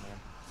those two, man?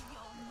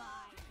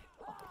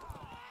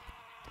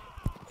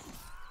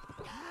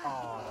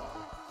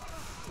 Oh,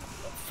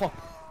 Fuck.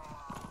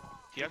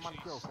 He Come on,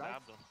 actually kills, guys.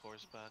 stabbed on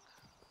horseback.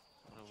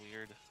 What a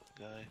weird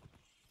guy.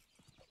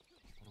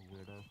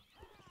 what a weirdo.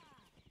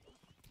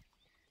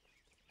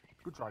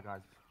 Good try,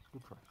 guys.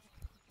 Good try.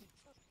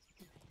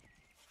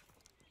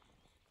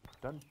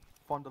 Don't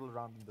fondle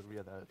around in the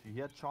rear there. If you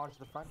hear charge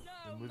the front,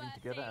 you're moving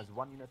together as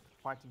one unit,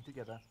 fighting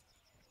together.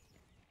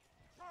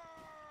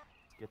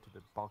 Let's get to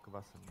the bulk of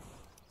us and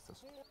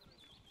assist.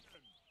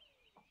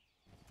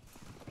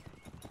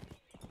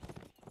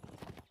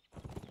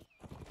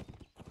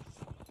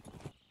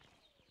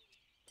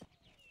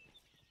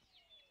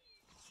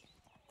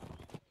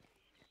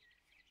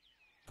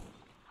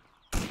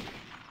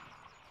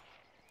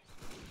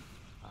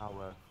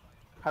 Our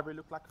Harry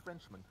looked like a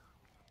Frenchman.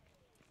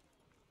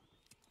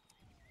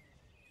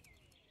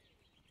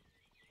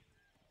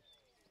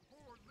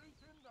 For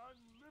Lincoln and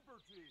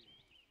liberty.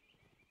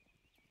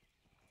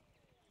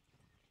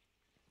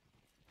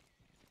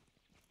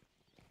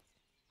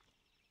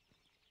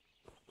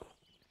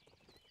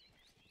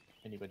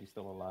 Anybody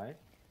still alive?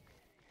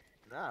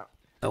 No.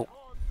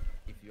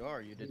 If you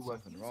are, you did You were-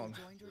 something wrong.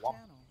 Joined your Womp.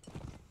 channel.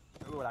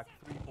 We were like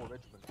 3-4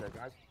 regiments there,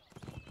 guys.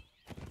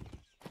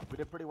 We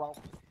did pretty well.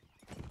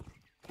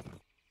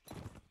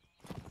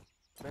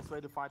 Best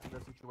way to fight in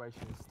this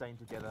situation is staying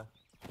together.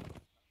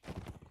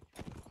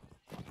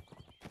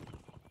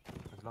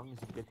 As long as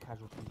you get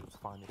casualties, it's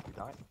fine if you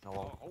die. No,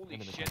 well, Holy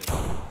enemies shit. get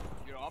it.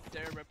 You're up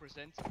there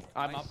representing.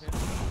 I'm Nice. up here.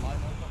 Line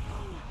on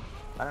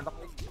top. And up,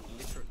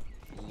 Literally.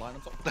 Line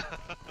on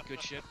top.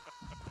 Good ship.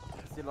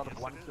 I see a lot of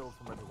one kills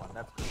from everyone.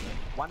 That's good.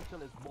 One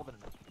kill is more than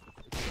enough.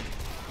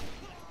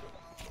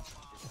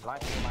 It's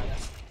light,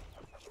 light.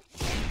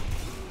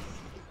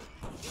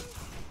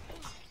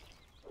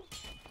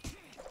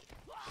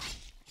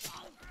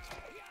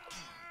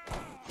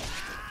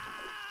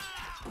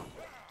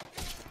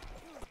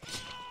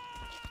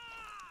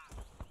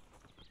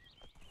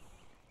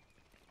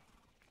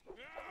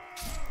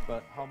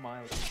 But how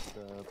mild is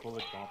the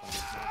bullet drop on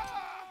this map?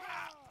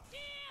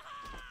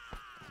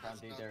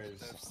 Apparently there is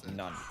Dev said.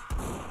 none.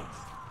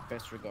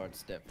 Best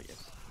regards, Dev,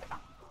 yes.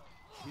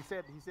 He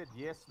said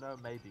yes, no,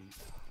 maybe.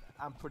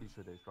 I'm pretty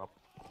sure there's drop.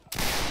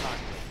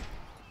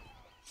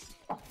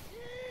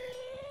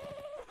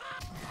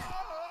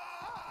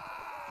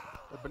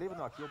 But believe it or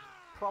not, you'll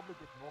probably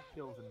get more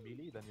kills in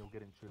melee than you'll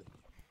get in shooting.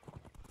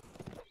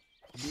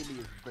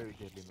 Melee is very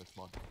deadly in this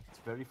mod. It's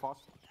very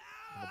fast,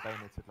 and the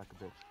bayonets hit like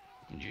a bitch.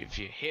 If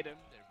you hit them,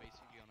 they're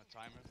basically on a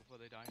timer before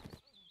they die.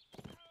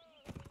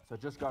 So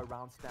just go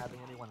around stabbing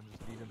anyone and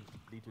just leave them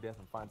bleed to death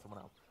and find someone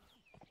else.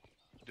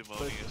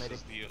 Demonius medic.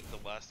 is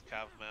the last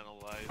caveman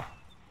alive.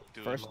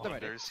 Doing First the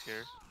wonders medics,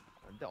 here.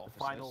 and the The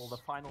officers,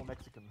 final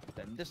Mexican.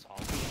 then the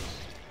soldiers,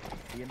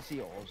 the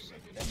NCOs,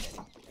 and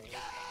then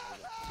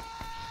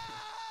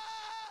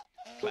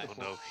Oh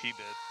no, he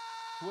did.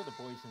 Who are the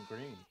boys in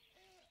green?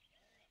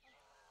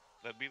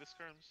 That'd be the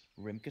skirms.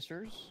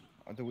 Rimkissers?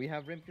 Do we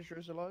have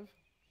Rimkissers alive?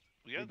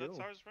 Yeah, We that's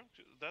do. ours.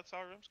 That's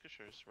our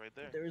Rimskishers right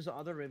there. There's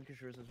other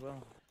Rimkissers as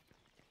well.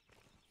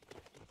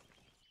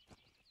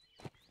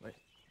 Wait.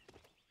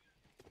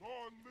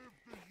 Long live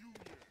the Union!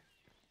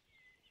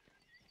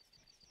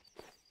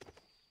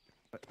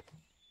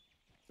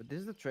 But this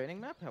is the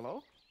training map?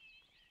 Hello?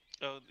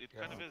 Oh, it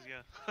kind of is,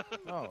 yeah.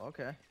 Oh,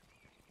 okay.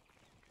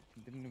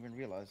 Didn't even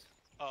realize.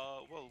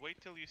 Well, wait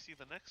till you see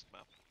the next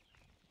map.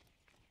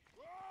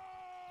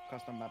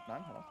 Custom map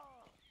 9, hello?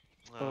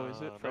 Oh,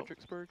 is it No.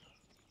 Fredericksburg?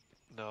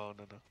 No.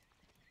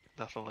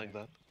 Nothing like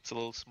that. It's a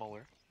little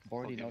smaller. I'll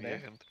Bordino give you a Day?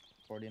 hint.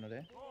 Bordino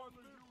Day?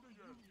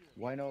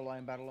 Why no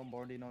line battle on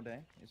Bordino Day?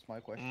 Is my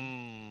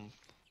question.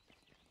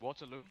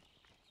 Waterloo.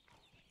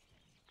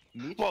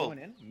 Meech Well, going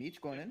in?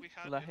 Meech going If in? we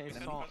had, La if we Haye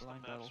had Salt custom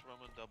line maps battle.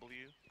 Roman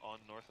W on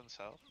North and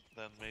South,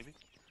 then maybe.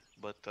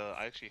 But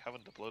I actually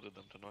haven't uploaded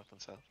them to North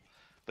and South.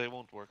 They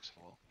won't work so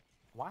well.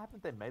 Why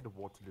haven't they made a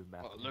Waterloo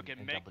map? Well, look at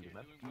in Mick. W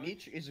map?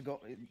 Meech is He's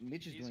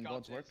doing got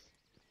God's work. this.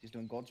 He's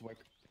doing God's work.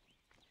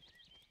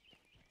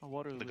 A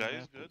Waterloo The guy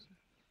is map good.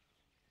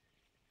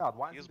 God,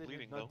 why He is isn't there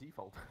bleeding, no though.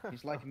 default?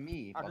 He's like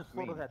me, I but just thought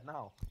green. of that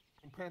now.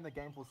 Been playing the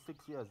game for 6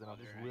 years and I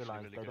just they're actually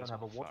realized really they good don't as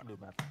have a well. Waterloo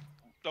map.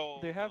 Oh,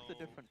 They have the no.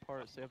 different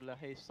parts. They have La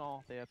Haye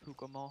Salt, they have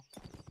Hougoumont.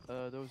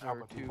 Those Oh, are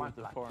but we two want of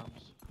the black.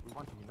 farms. We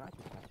want to unite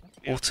with that.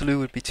 Yeah. Waterloo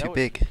would be That too would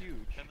big. be huge.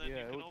 And then Yeah,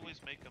 you it can would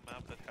always make a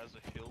map that has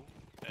a hill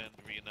and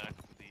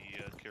reenact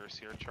the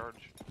KSHR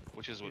charge,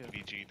 which is what Yeah.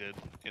 VG did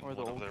in Or one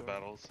the of old their guard.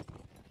 battles.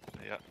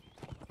 Yeah.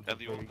 Is And it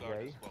the old very guard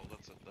grey? as well.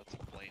 That's a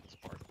plains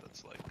part.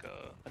 That's like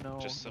I know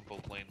just simple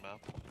plain map.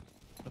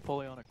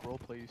 Napoleonic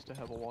roleplay used to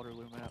have a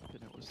Waterloo map,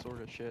 and it was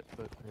sort of shit,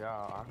 but Yeah,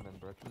 I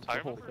remember it. it was I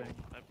the whole remember.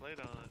 thing. I played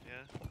on it.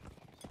 Yeah.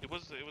 It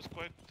was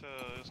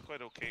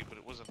quite okay, but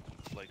it wasn't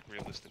like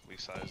realistically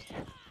sized.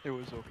 It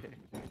was okay.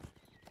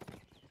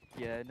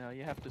 Yeah, no,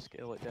 you have to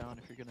scale it down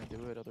if you're gonna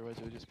do it, otherwise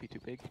it would just be too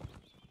big.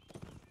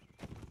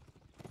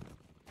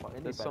 Well,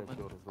 any There's something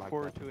battlefield is like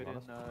forward that, to be it in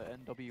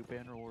honest. NW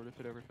Bannerlord if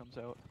it ever comes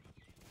out.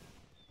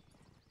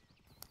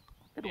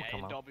 It'll Yeah,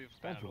 come out. NW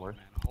Don't you worry. Bannerlord,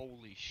 man.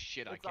 Holy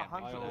shit, I It's can't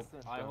wait I for that. hope,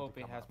 100% I going hope to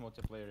it come has out.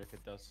 multiplayer if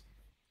it does.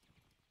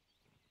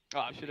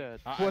 Oh, You should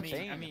add. I What's-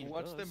 mean, I mean,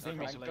 watch does. them I'd be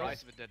prank surprised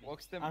us. if it didn't.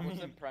 Watch them, I watch mean-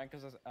 them prank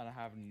us and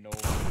have no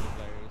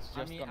multiplayer. It's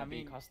just gonna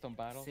be custom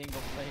battle.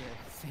 Single player,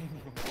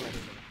 single player.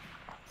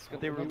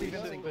 They It'll be released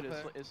it, single but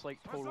player. it's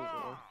like Total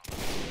War.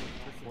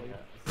 Listen,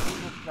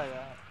 single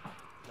player,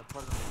 the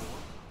Napoleonic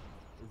Wars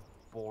is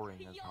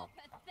boring as hell.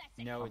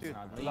 No, it's Dude,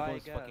 not. Legal is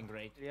legal. fucking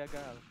great.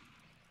 Legal.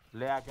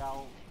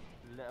 Legal,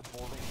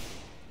 boring.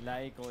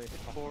 Legal is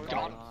Boring.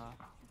 fucking great.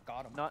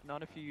 Got him.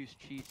 Not if you use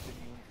cheats and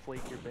you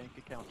inflate your bank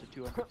account to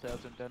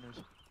 200,000 Dunners.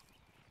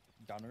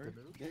 Dunner.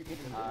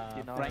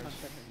 You know, Frank,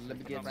 Let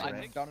me get I some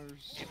think-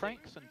 Dunners.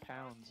 francs and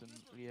pounds and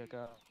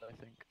Legal, I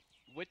think.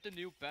 With the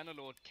new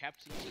Bannerlord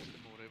captain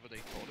system, or whatever they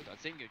call it, I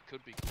think it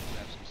could be cool to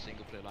have some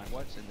single player line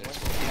wars in there.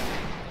 as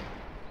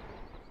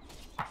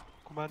well.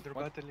 Commander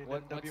battle in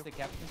What's NW. the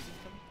captain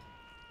system?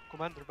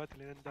 Commander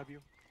battle in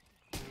NW.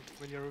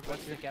 When you're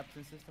What's the battling.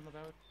 captain system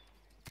about?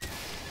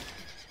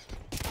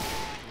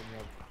 When you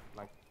have,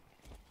 like,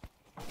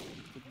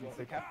 You have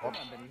the captain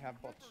and then you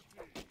have bots.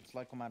 It's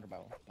like Commander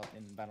Battle, but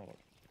in Bannerlord.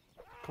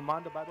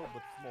 Commander battle,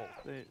 but small.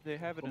 They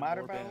have it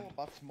Commander in Battle, Warband.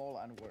 but small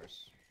and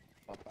worse.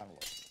 But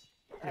Bannerlord.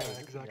 Yeah,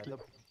 exactly.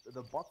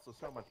 The bots are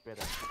so much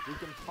better. We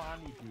can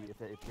finally do, if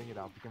they bring it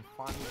out, we can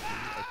finally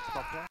do a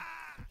proper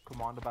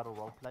Commander battle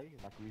roleplay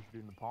like we used to do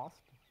in the past.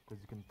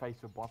 Because you can face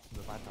your bots in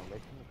the right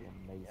direction, it'd be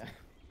amazing.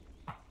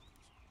 Have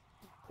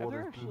For there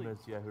those actually- boomers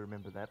here who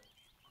remember that.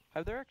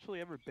 Have there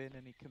actually ever been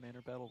any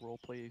Commander Battle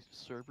roleplay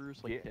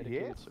servers, like Yeah,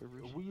 dedicated yes,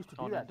 servers? we used to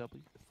do on that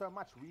NW? so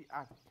much.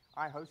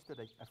 I hosted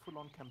a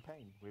full-on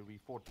campaign where we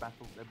fought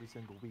battles every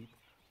single week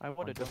I on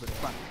wanted to. different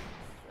fronts.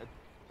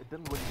 It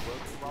didn't really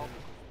work so well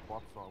because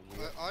bots are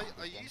weird.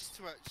 I used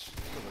to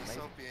actually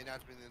myself be an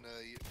admin in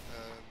a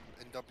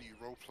NW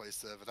roleplay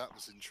server. That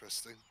was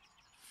interesting.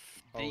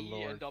 The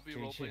NW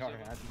roleplay KSHR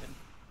server. admin.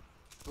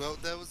 Well,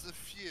 there was a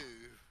few.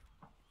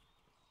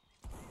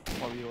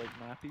 Are you like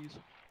mappies?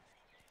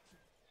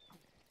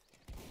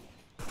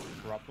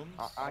 Problems?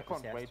 I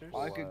can't wait disasters?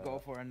 for I could go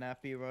for a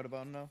nappy right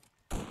about now.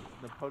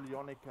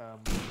 Napoleonic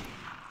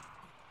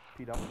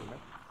PW map.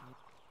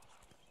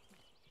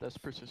 That's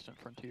Persistent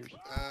Frontiers.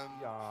 Yeah,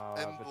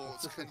 but Mbort,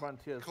 Persistent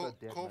Frontier is so dead,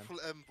 man. Corporal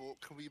Mbort,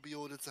 can we be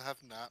ordered to have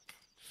nap?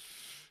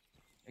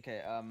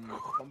 Okay,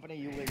 company,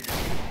 you will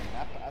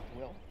nap at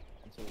will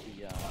until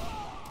the I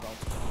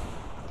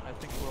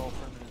think we're all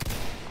permanent.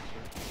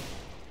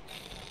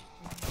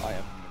 I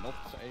am not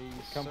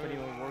a Company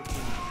sir. will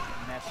working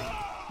napping.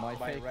 My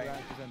By fake right.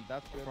 rank isn't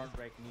that good. Front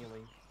break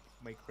kneeling.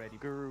 Make ready.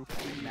 Guru,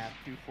 please Nap.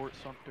 do Fort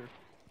Sumter.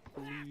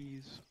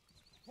 Please.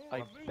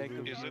 I beg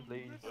of Is you. it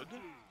good?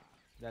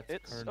 That's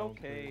It's Colonel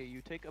okay. Blue.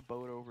 You take a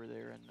boat over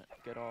there and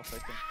get off, I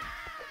think.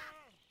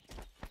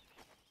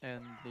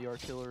 And the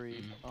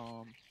artillery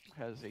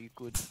has a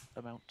good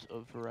amount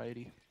of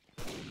variety.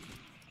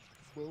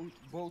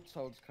 Both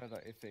sounds kind of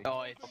iffy.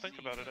 Oh, it's I'll think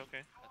about it.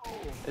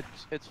 Okay.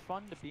 It's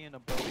fun to be in a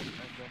boat and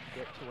then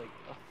get to like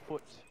a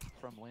foot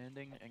from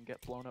landing and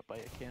get blown up by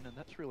a cannon.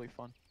 That's really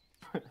fun.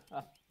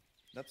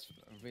 That's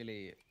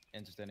really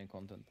interesting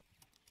content.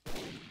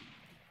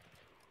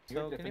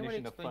 Your So can you definition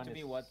of explain fun to me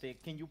is- what they?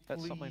 Can you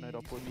That's please something I'd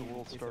upload to me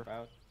World is Star.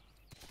 about?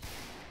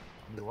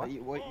 What?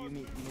 What you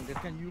mean? You mean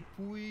that? Can you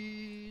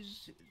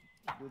please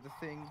do the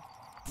thing?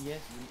 Yes,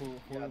 who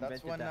Yeah,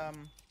 that's invented that?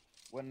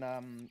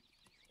 when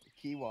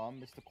Kiwan,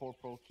 Mr.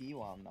 Corporal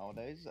Kiwan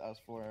nowadays, as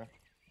Guru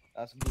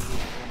for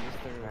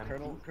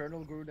Mr.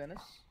 Colonel Guru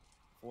Dennis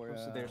for Oh,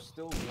 so there's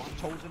still one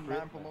chosen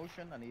man Brit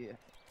promotion, and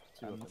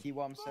Two of them.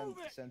 Kiwan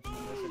sent him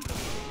a message.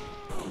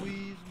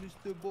 Please,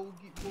 Mr.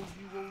 Bogie,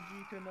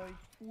 can I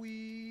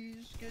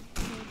please get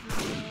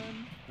chosen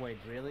man? Wait,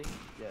 really?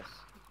 Yes.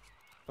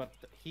 But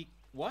he...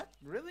 What?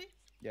 Really?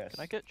 Yes.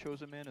 Can I get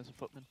Chosen Man as a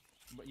footman?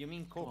 But you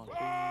mean Come on,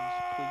 corporal?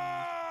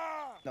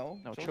 please, No,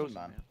 No, chosen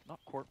man. not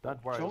corporal.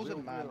 Don't worry.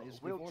 Chosen man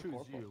is we'll before choose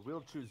corporal. you.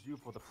 We'll choose you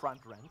for the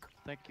front rank.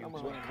 Thank you.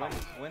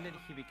 When did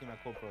he become a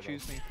corporal?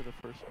 Choose me for the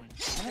first man.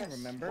 I don't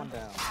remember. One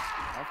down.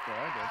 After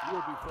I did.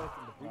 You'll be first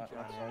in the breach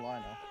That's area. all I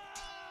know.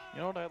 You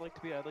know what I'd like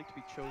to be? I'd like to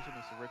be chosen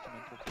as a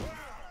regimental footman.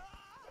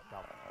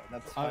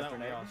 That's Oh, five that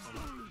would be grenades.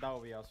 awesome. That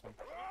would be awesome.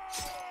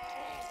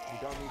 You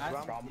don't need As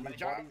drums, drum you need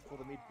major. bodies for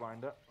the meat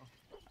grinder.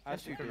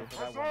 As you you do do. for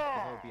that one,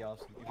 that would be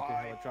awesome. If you could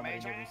have a drummer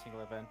in every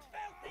single event.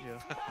 Yeah.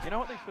 You know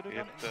what they should have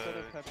done It, instead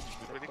of having it's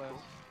middle really class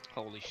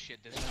cool. Holy shit,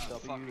 this and is a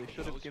W? fucking They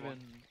should have close given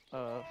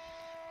one.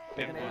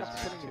 They're gonna end up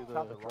big killing to each the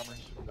other, drummers.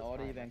 right?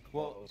 Not even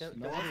Well, close. there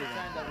Not was a even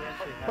time that we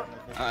actually had an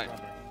official Alright.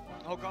 drummer.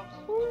 Oh god.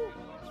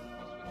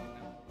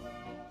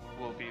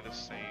 Will be the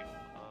same.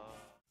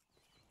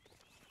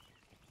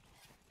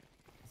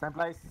 Same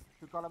place,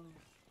 2 columns.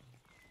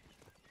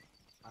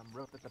 I'm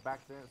ripped at the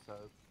back there, so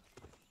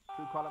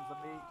 2 columns on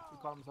me, 2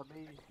 columns on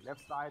me.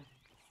 Left side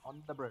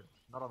on the bridge,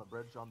 not on the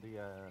bridge, on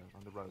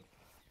the road.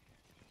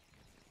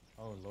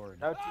 Oh lord.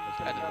 No teams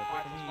gonna go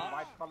March.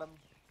 right column.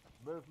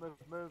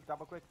 Move,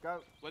 double quick,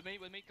 go. With me,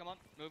 come on.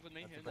 Move with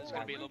me. That's a There's bit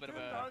gonna be a wide. little bit of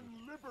a...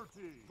 And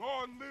liberty!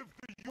 Long live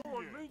the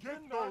Union!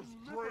 Get those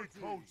grey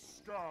coat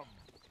scum!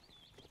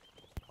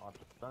 God,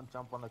 don't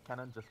jump on the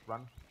cannon, just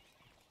run.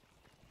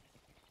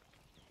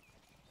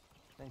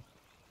 Thank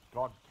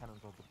God cannons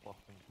are the boss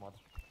things mod.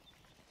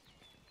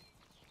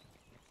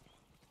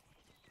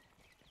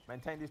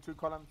 Maintain these 2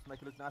 columns,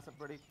 make it look nice and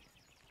pretty.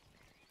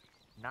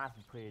 Nice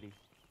and pretty.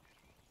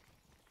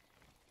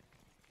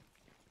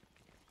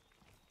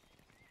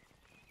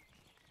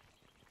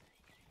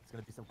 It's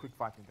gonna be some quick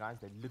fighting, guys.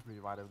 They're literally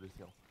right over this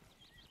hill.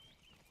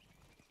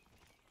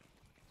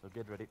 So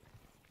get ready.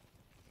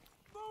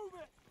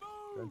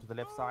 Go to the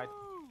left side.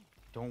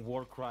 Don't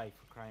war cry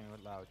for crying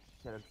out loud.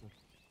 Shit, it's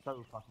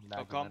so fucking Oh,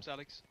 loud. comms,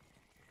 Alex.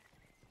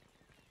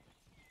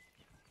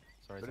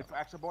 Sorry. Ready for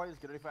action, boys?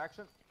 Get ready for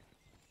action.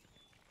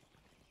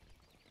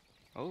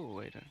 Oh,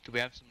 wait. Do we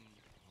have some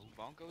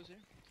bonkos here?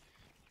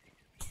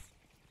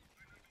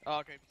 Oh,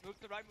 okay. Move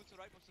to the right, move to the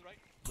right, move to the right.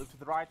 Move to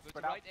the right, Move to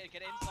spread the out.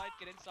 right,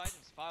 get inside,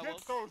 it's firewall.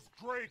 Get those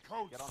grey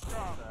coat Get onto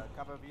scum! this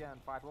cover over here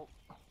and firewall.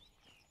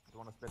 You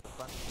want to split the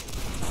front?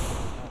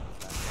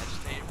 Yeah,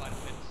 just stay by the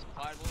fence.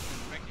 Firewall is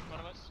directly in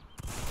front of us.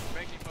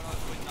 Directly in front of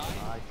us with 9.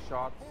 Nice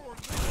shot.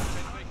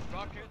 Quick,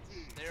 rockets.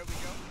 There we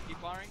go. Keep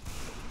firing.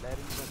 Let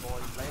into them,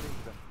 boys. Let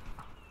into them.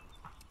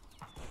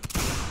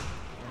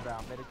 Remember,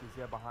 our medic is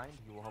here behind.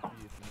 He will help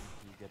you if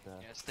you get the...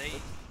 Yeah, stay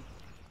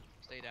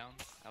down.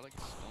 Alex,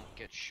 don't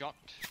get shot.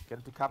 Get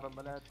into cover,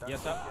 Miller. Don't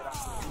Yes, sir. get up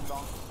too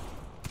long.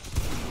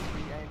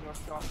 Re-aim your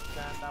shot,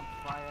 stand up,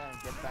 fire, and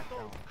get back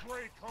down.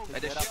 Grey coat Hey,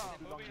 there's Get shit up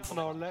too long. moving On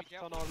our left, Be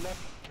careful. on our left.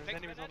 There's Fix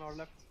enemies on our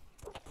left.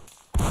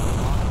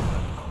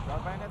 Go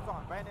bayonets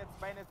on.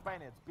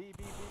 Bayonets. B.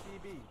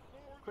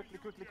 Quickly.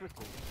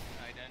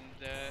 Alright,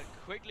 and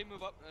quickly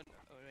move up. Oh,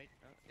 wait.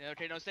 Yeah,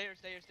 okay, no, stay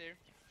here.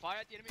 Fire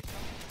at the enemies.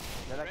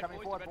 Yeah, they're Red coming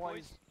boys, forward, red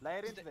boys. boys. Lay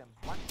it into Stay- them.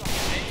 One shot.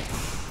 Stay,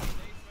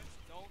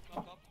 don't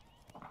lock up.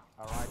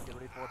 Alright, get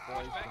ready for it, Push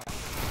boys.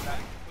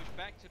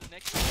 back to the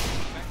next fence.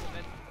 Push back to the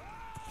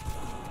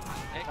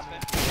next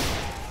fence.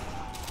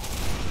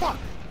 Fuck!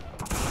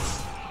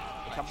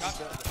 Right, Come cut.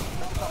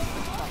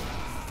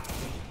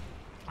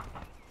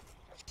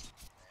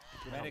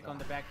 Medic on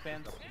the back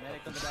fence.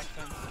 Medic on the back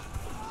fence.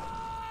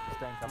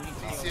 Staying coming.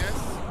 DCS?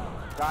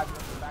 Guys, on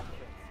the back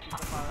fence. Keep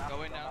the fire out. Go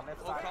in On now. our left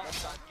Full side, comms,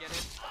 left side. get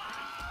in.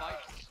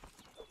 Fight.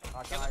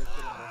 Our Kill guys, him.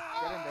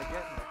 get in there.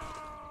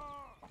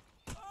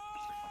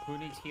 Who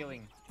needs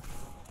healing?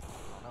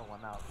 No one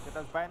out. Get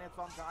those bayonets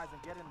on, guys,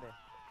 and get in there.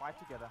 Fight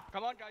together.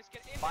 Come on, guys,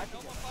 get in there. Fight No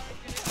more together. firing,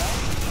 get in. Get in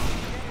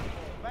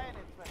there.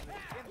 Bayonets. In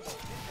there.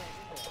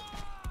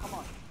 Come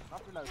on.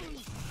 Not reloading.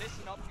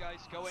 Listen up,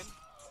 guys. Go in.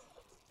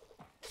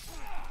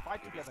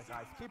 Fight together,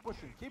 guys. Keep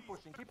pushing.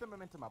 Keep the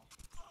momentum up.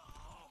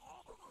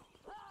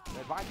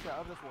 They're right there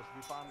over this wall. Should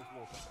be fire on this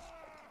wall.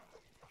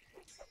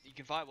 You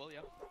can firewall,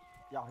 yeah.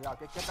 Yeah.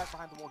 Get back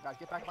behind the wall, guys.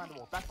 Get back behind the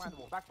wall. Back behind the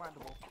wall. Back behind the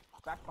wall.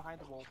 Back behind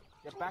the wall.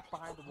 Get back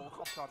behind the wall.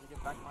 Stop charging.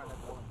 Get back behind that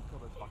wall and kill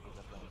those fuckers.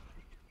 That's right.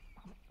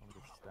 I'm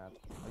gonna get stabbed.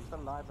 Are you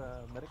still alive,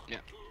 medic? Yeah.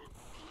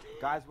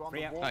 Guys, we're on the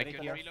Free wall Alright, to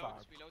good. the left Reload,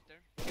 side. reload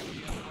there. We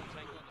have one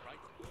tank on the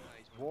right.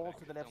 He's moving Wall back.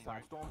 to the left Don't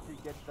side. worry. Storm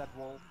 2, get to that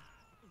wall.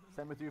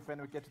 Same with you,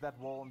 Fenwick. Get to that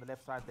wall on the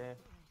left side there.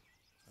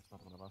 That's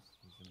not one of us.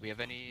 We have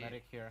any...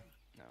 Medic here.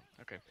 No,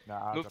 okay.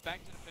 Nah, Move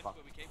back to the fence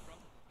where we came from.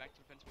 Back to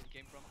the fence where we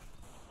came from.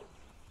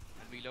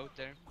 And reload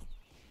there.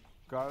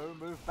 Go,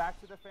 move back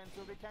to the fence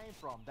where we came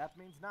from. That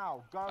means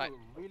now. Go,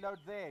 reload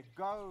there.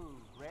 Go,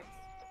 Rex.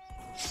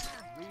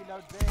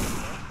 Reload there,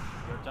 Rex.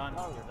 You're done.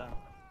 Go. You're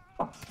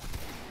done.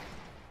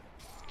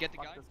 Get the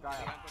Fuck guy. this guy Get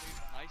the up. guy,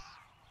 buddy. Nice.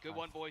 Good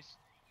one, boys.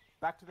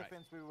 Back to the Right.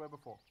 fence where we were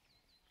before.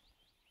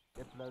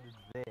 Get loaded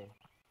there.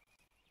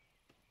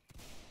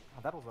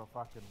 Oh, that was a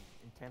fucking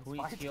intense Who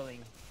fight. is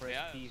healing? First,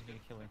 Yeah, he's that's been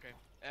good. killing.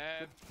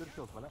 Okay. Good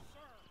kills, fella.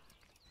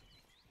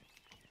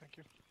 Thank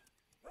you.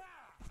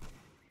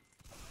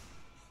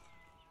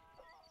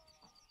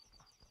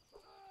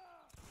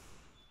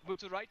 Move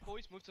to the right,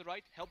 boys. Move to the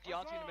right. Help the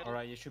auntie in the middle.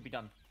 Alright, you should be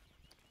done.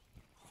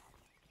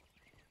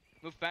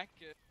 Move back.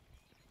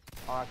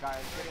 Alright,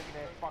 guys, get in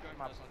there. Fuck him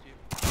up. That's not you.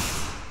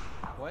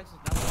 Why is it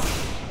not?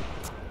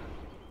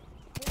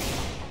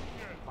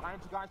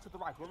 Behind you guys to the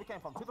right, where we came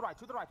from. To the right,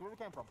 where we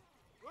came from.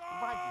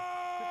 Behind you.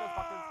 Shoot those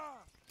fuckers.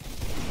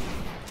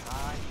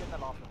 Nice, get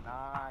that off them.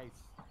 Nice.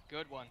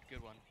 Good one.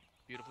 Good one.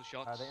 Beautiful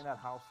shots. They're in that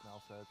house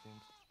now, so it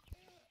seems.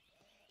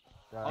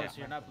 Oh, so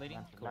you're not bleeding?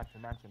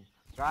 Mansion.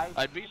 Guys,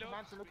 I'd look at the reload.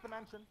 mansion, look at the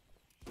mansion.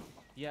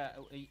 Yeah,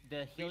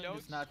 the healing Reload.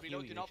 does not heal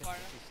Reload. you. Do not just- fire.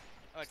 just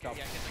Okay, stop.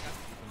 yeah, get the guy.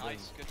 From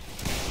Nice. Good.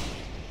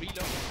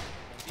 Reload.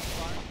 Cease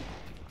fire.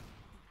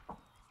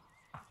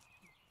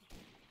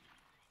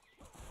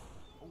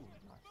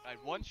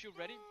 Right, once you're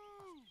ready,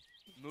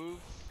 move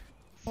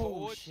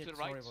forward shit, to the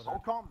right. sorry about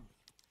Hold calm.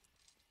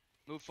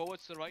 Move forward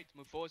to the right.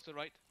 Move forward to the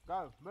right.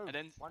 Go, move. And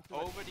then One, two,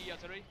 over the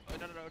artillery. Oh,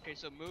 no. Okay,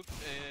 so move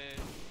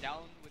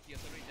down with the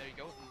artillery. There you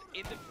go.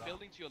 And in the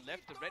building to your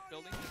left, the red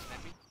building, there's an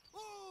enemy.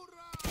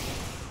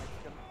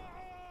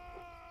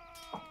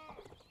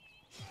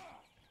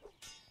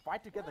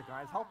 Fight together,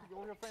 guys. Help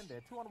all your friend there.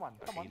 2 on 1.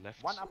 Come on.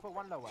 left. 1 upper,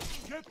 1 lower.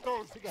 Get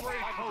those Together,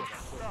 Dracos fight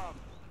together. scum!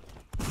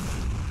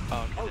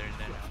 Oh, okay, they're in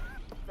there now.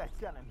 That's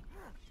cannon.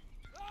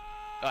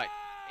 Alright.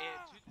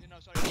 No,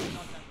 sorry,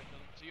 not that red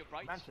building. To your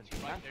right. Mansion, To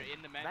your right. mansion, They're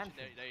in the mansion.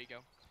 mansion. There you go.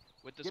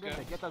 With the Get in there.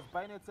 skirts. Get those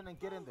bayonets in and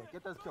get in there.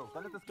 Get those kills.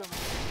 Don't let this kill me.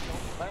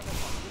 Bayonets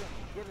on.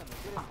 Get in there.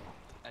 Get in there.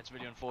 That's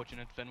really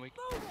unfortunate, Fenwick.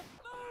 Oh,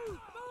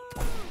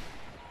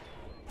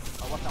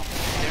 what's up?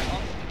 They're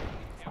up.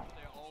 Careful,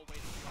 they're all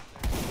waiting for you up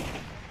there.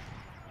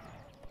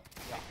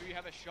 Make sure you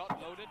have a shot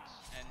loaded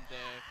and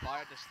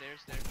fire the stairs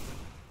there.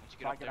 Once you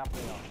get Try up get there. up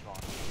there. Oh,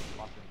 God.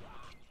 Fucking.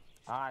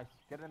 Nice.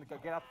 Get in.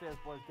 Get upstairs,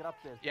 boys. Get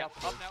upstairs. Get Yeah,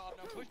 upstairs. up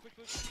now. Push.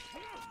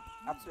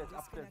 Upstairs.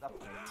 Disconnected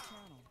from your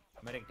channel.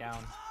 Medic down.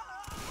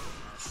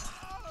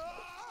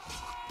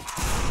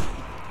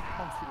 I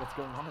can't see what's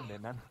going on in there,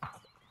 man.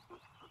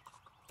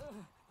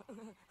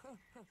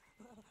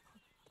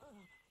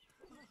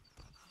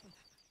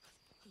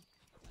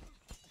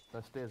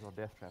 Those stairs are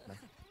death trap, man.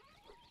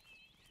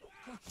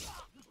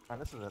 Man,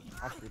 this is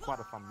actually quite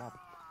a fun map.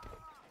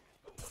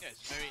 Yeah,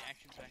 it's very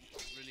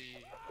action-packed.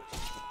 Really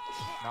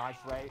Nice,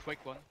 Ray.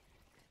 quick one.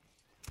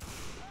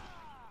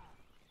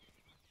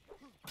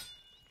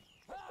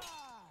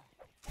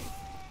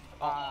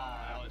 Oh,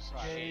 that was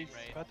a shame,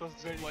 Ray. That was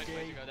very Way to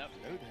gay. go. That was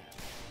Look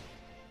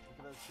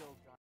at those kills,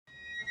 guys.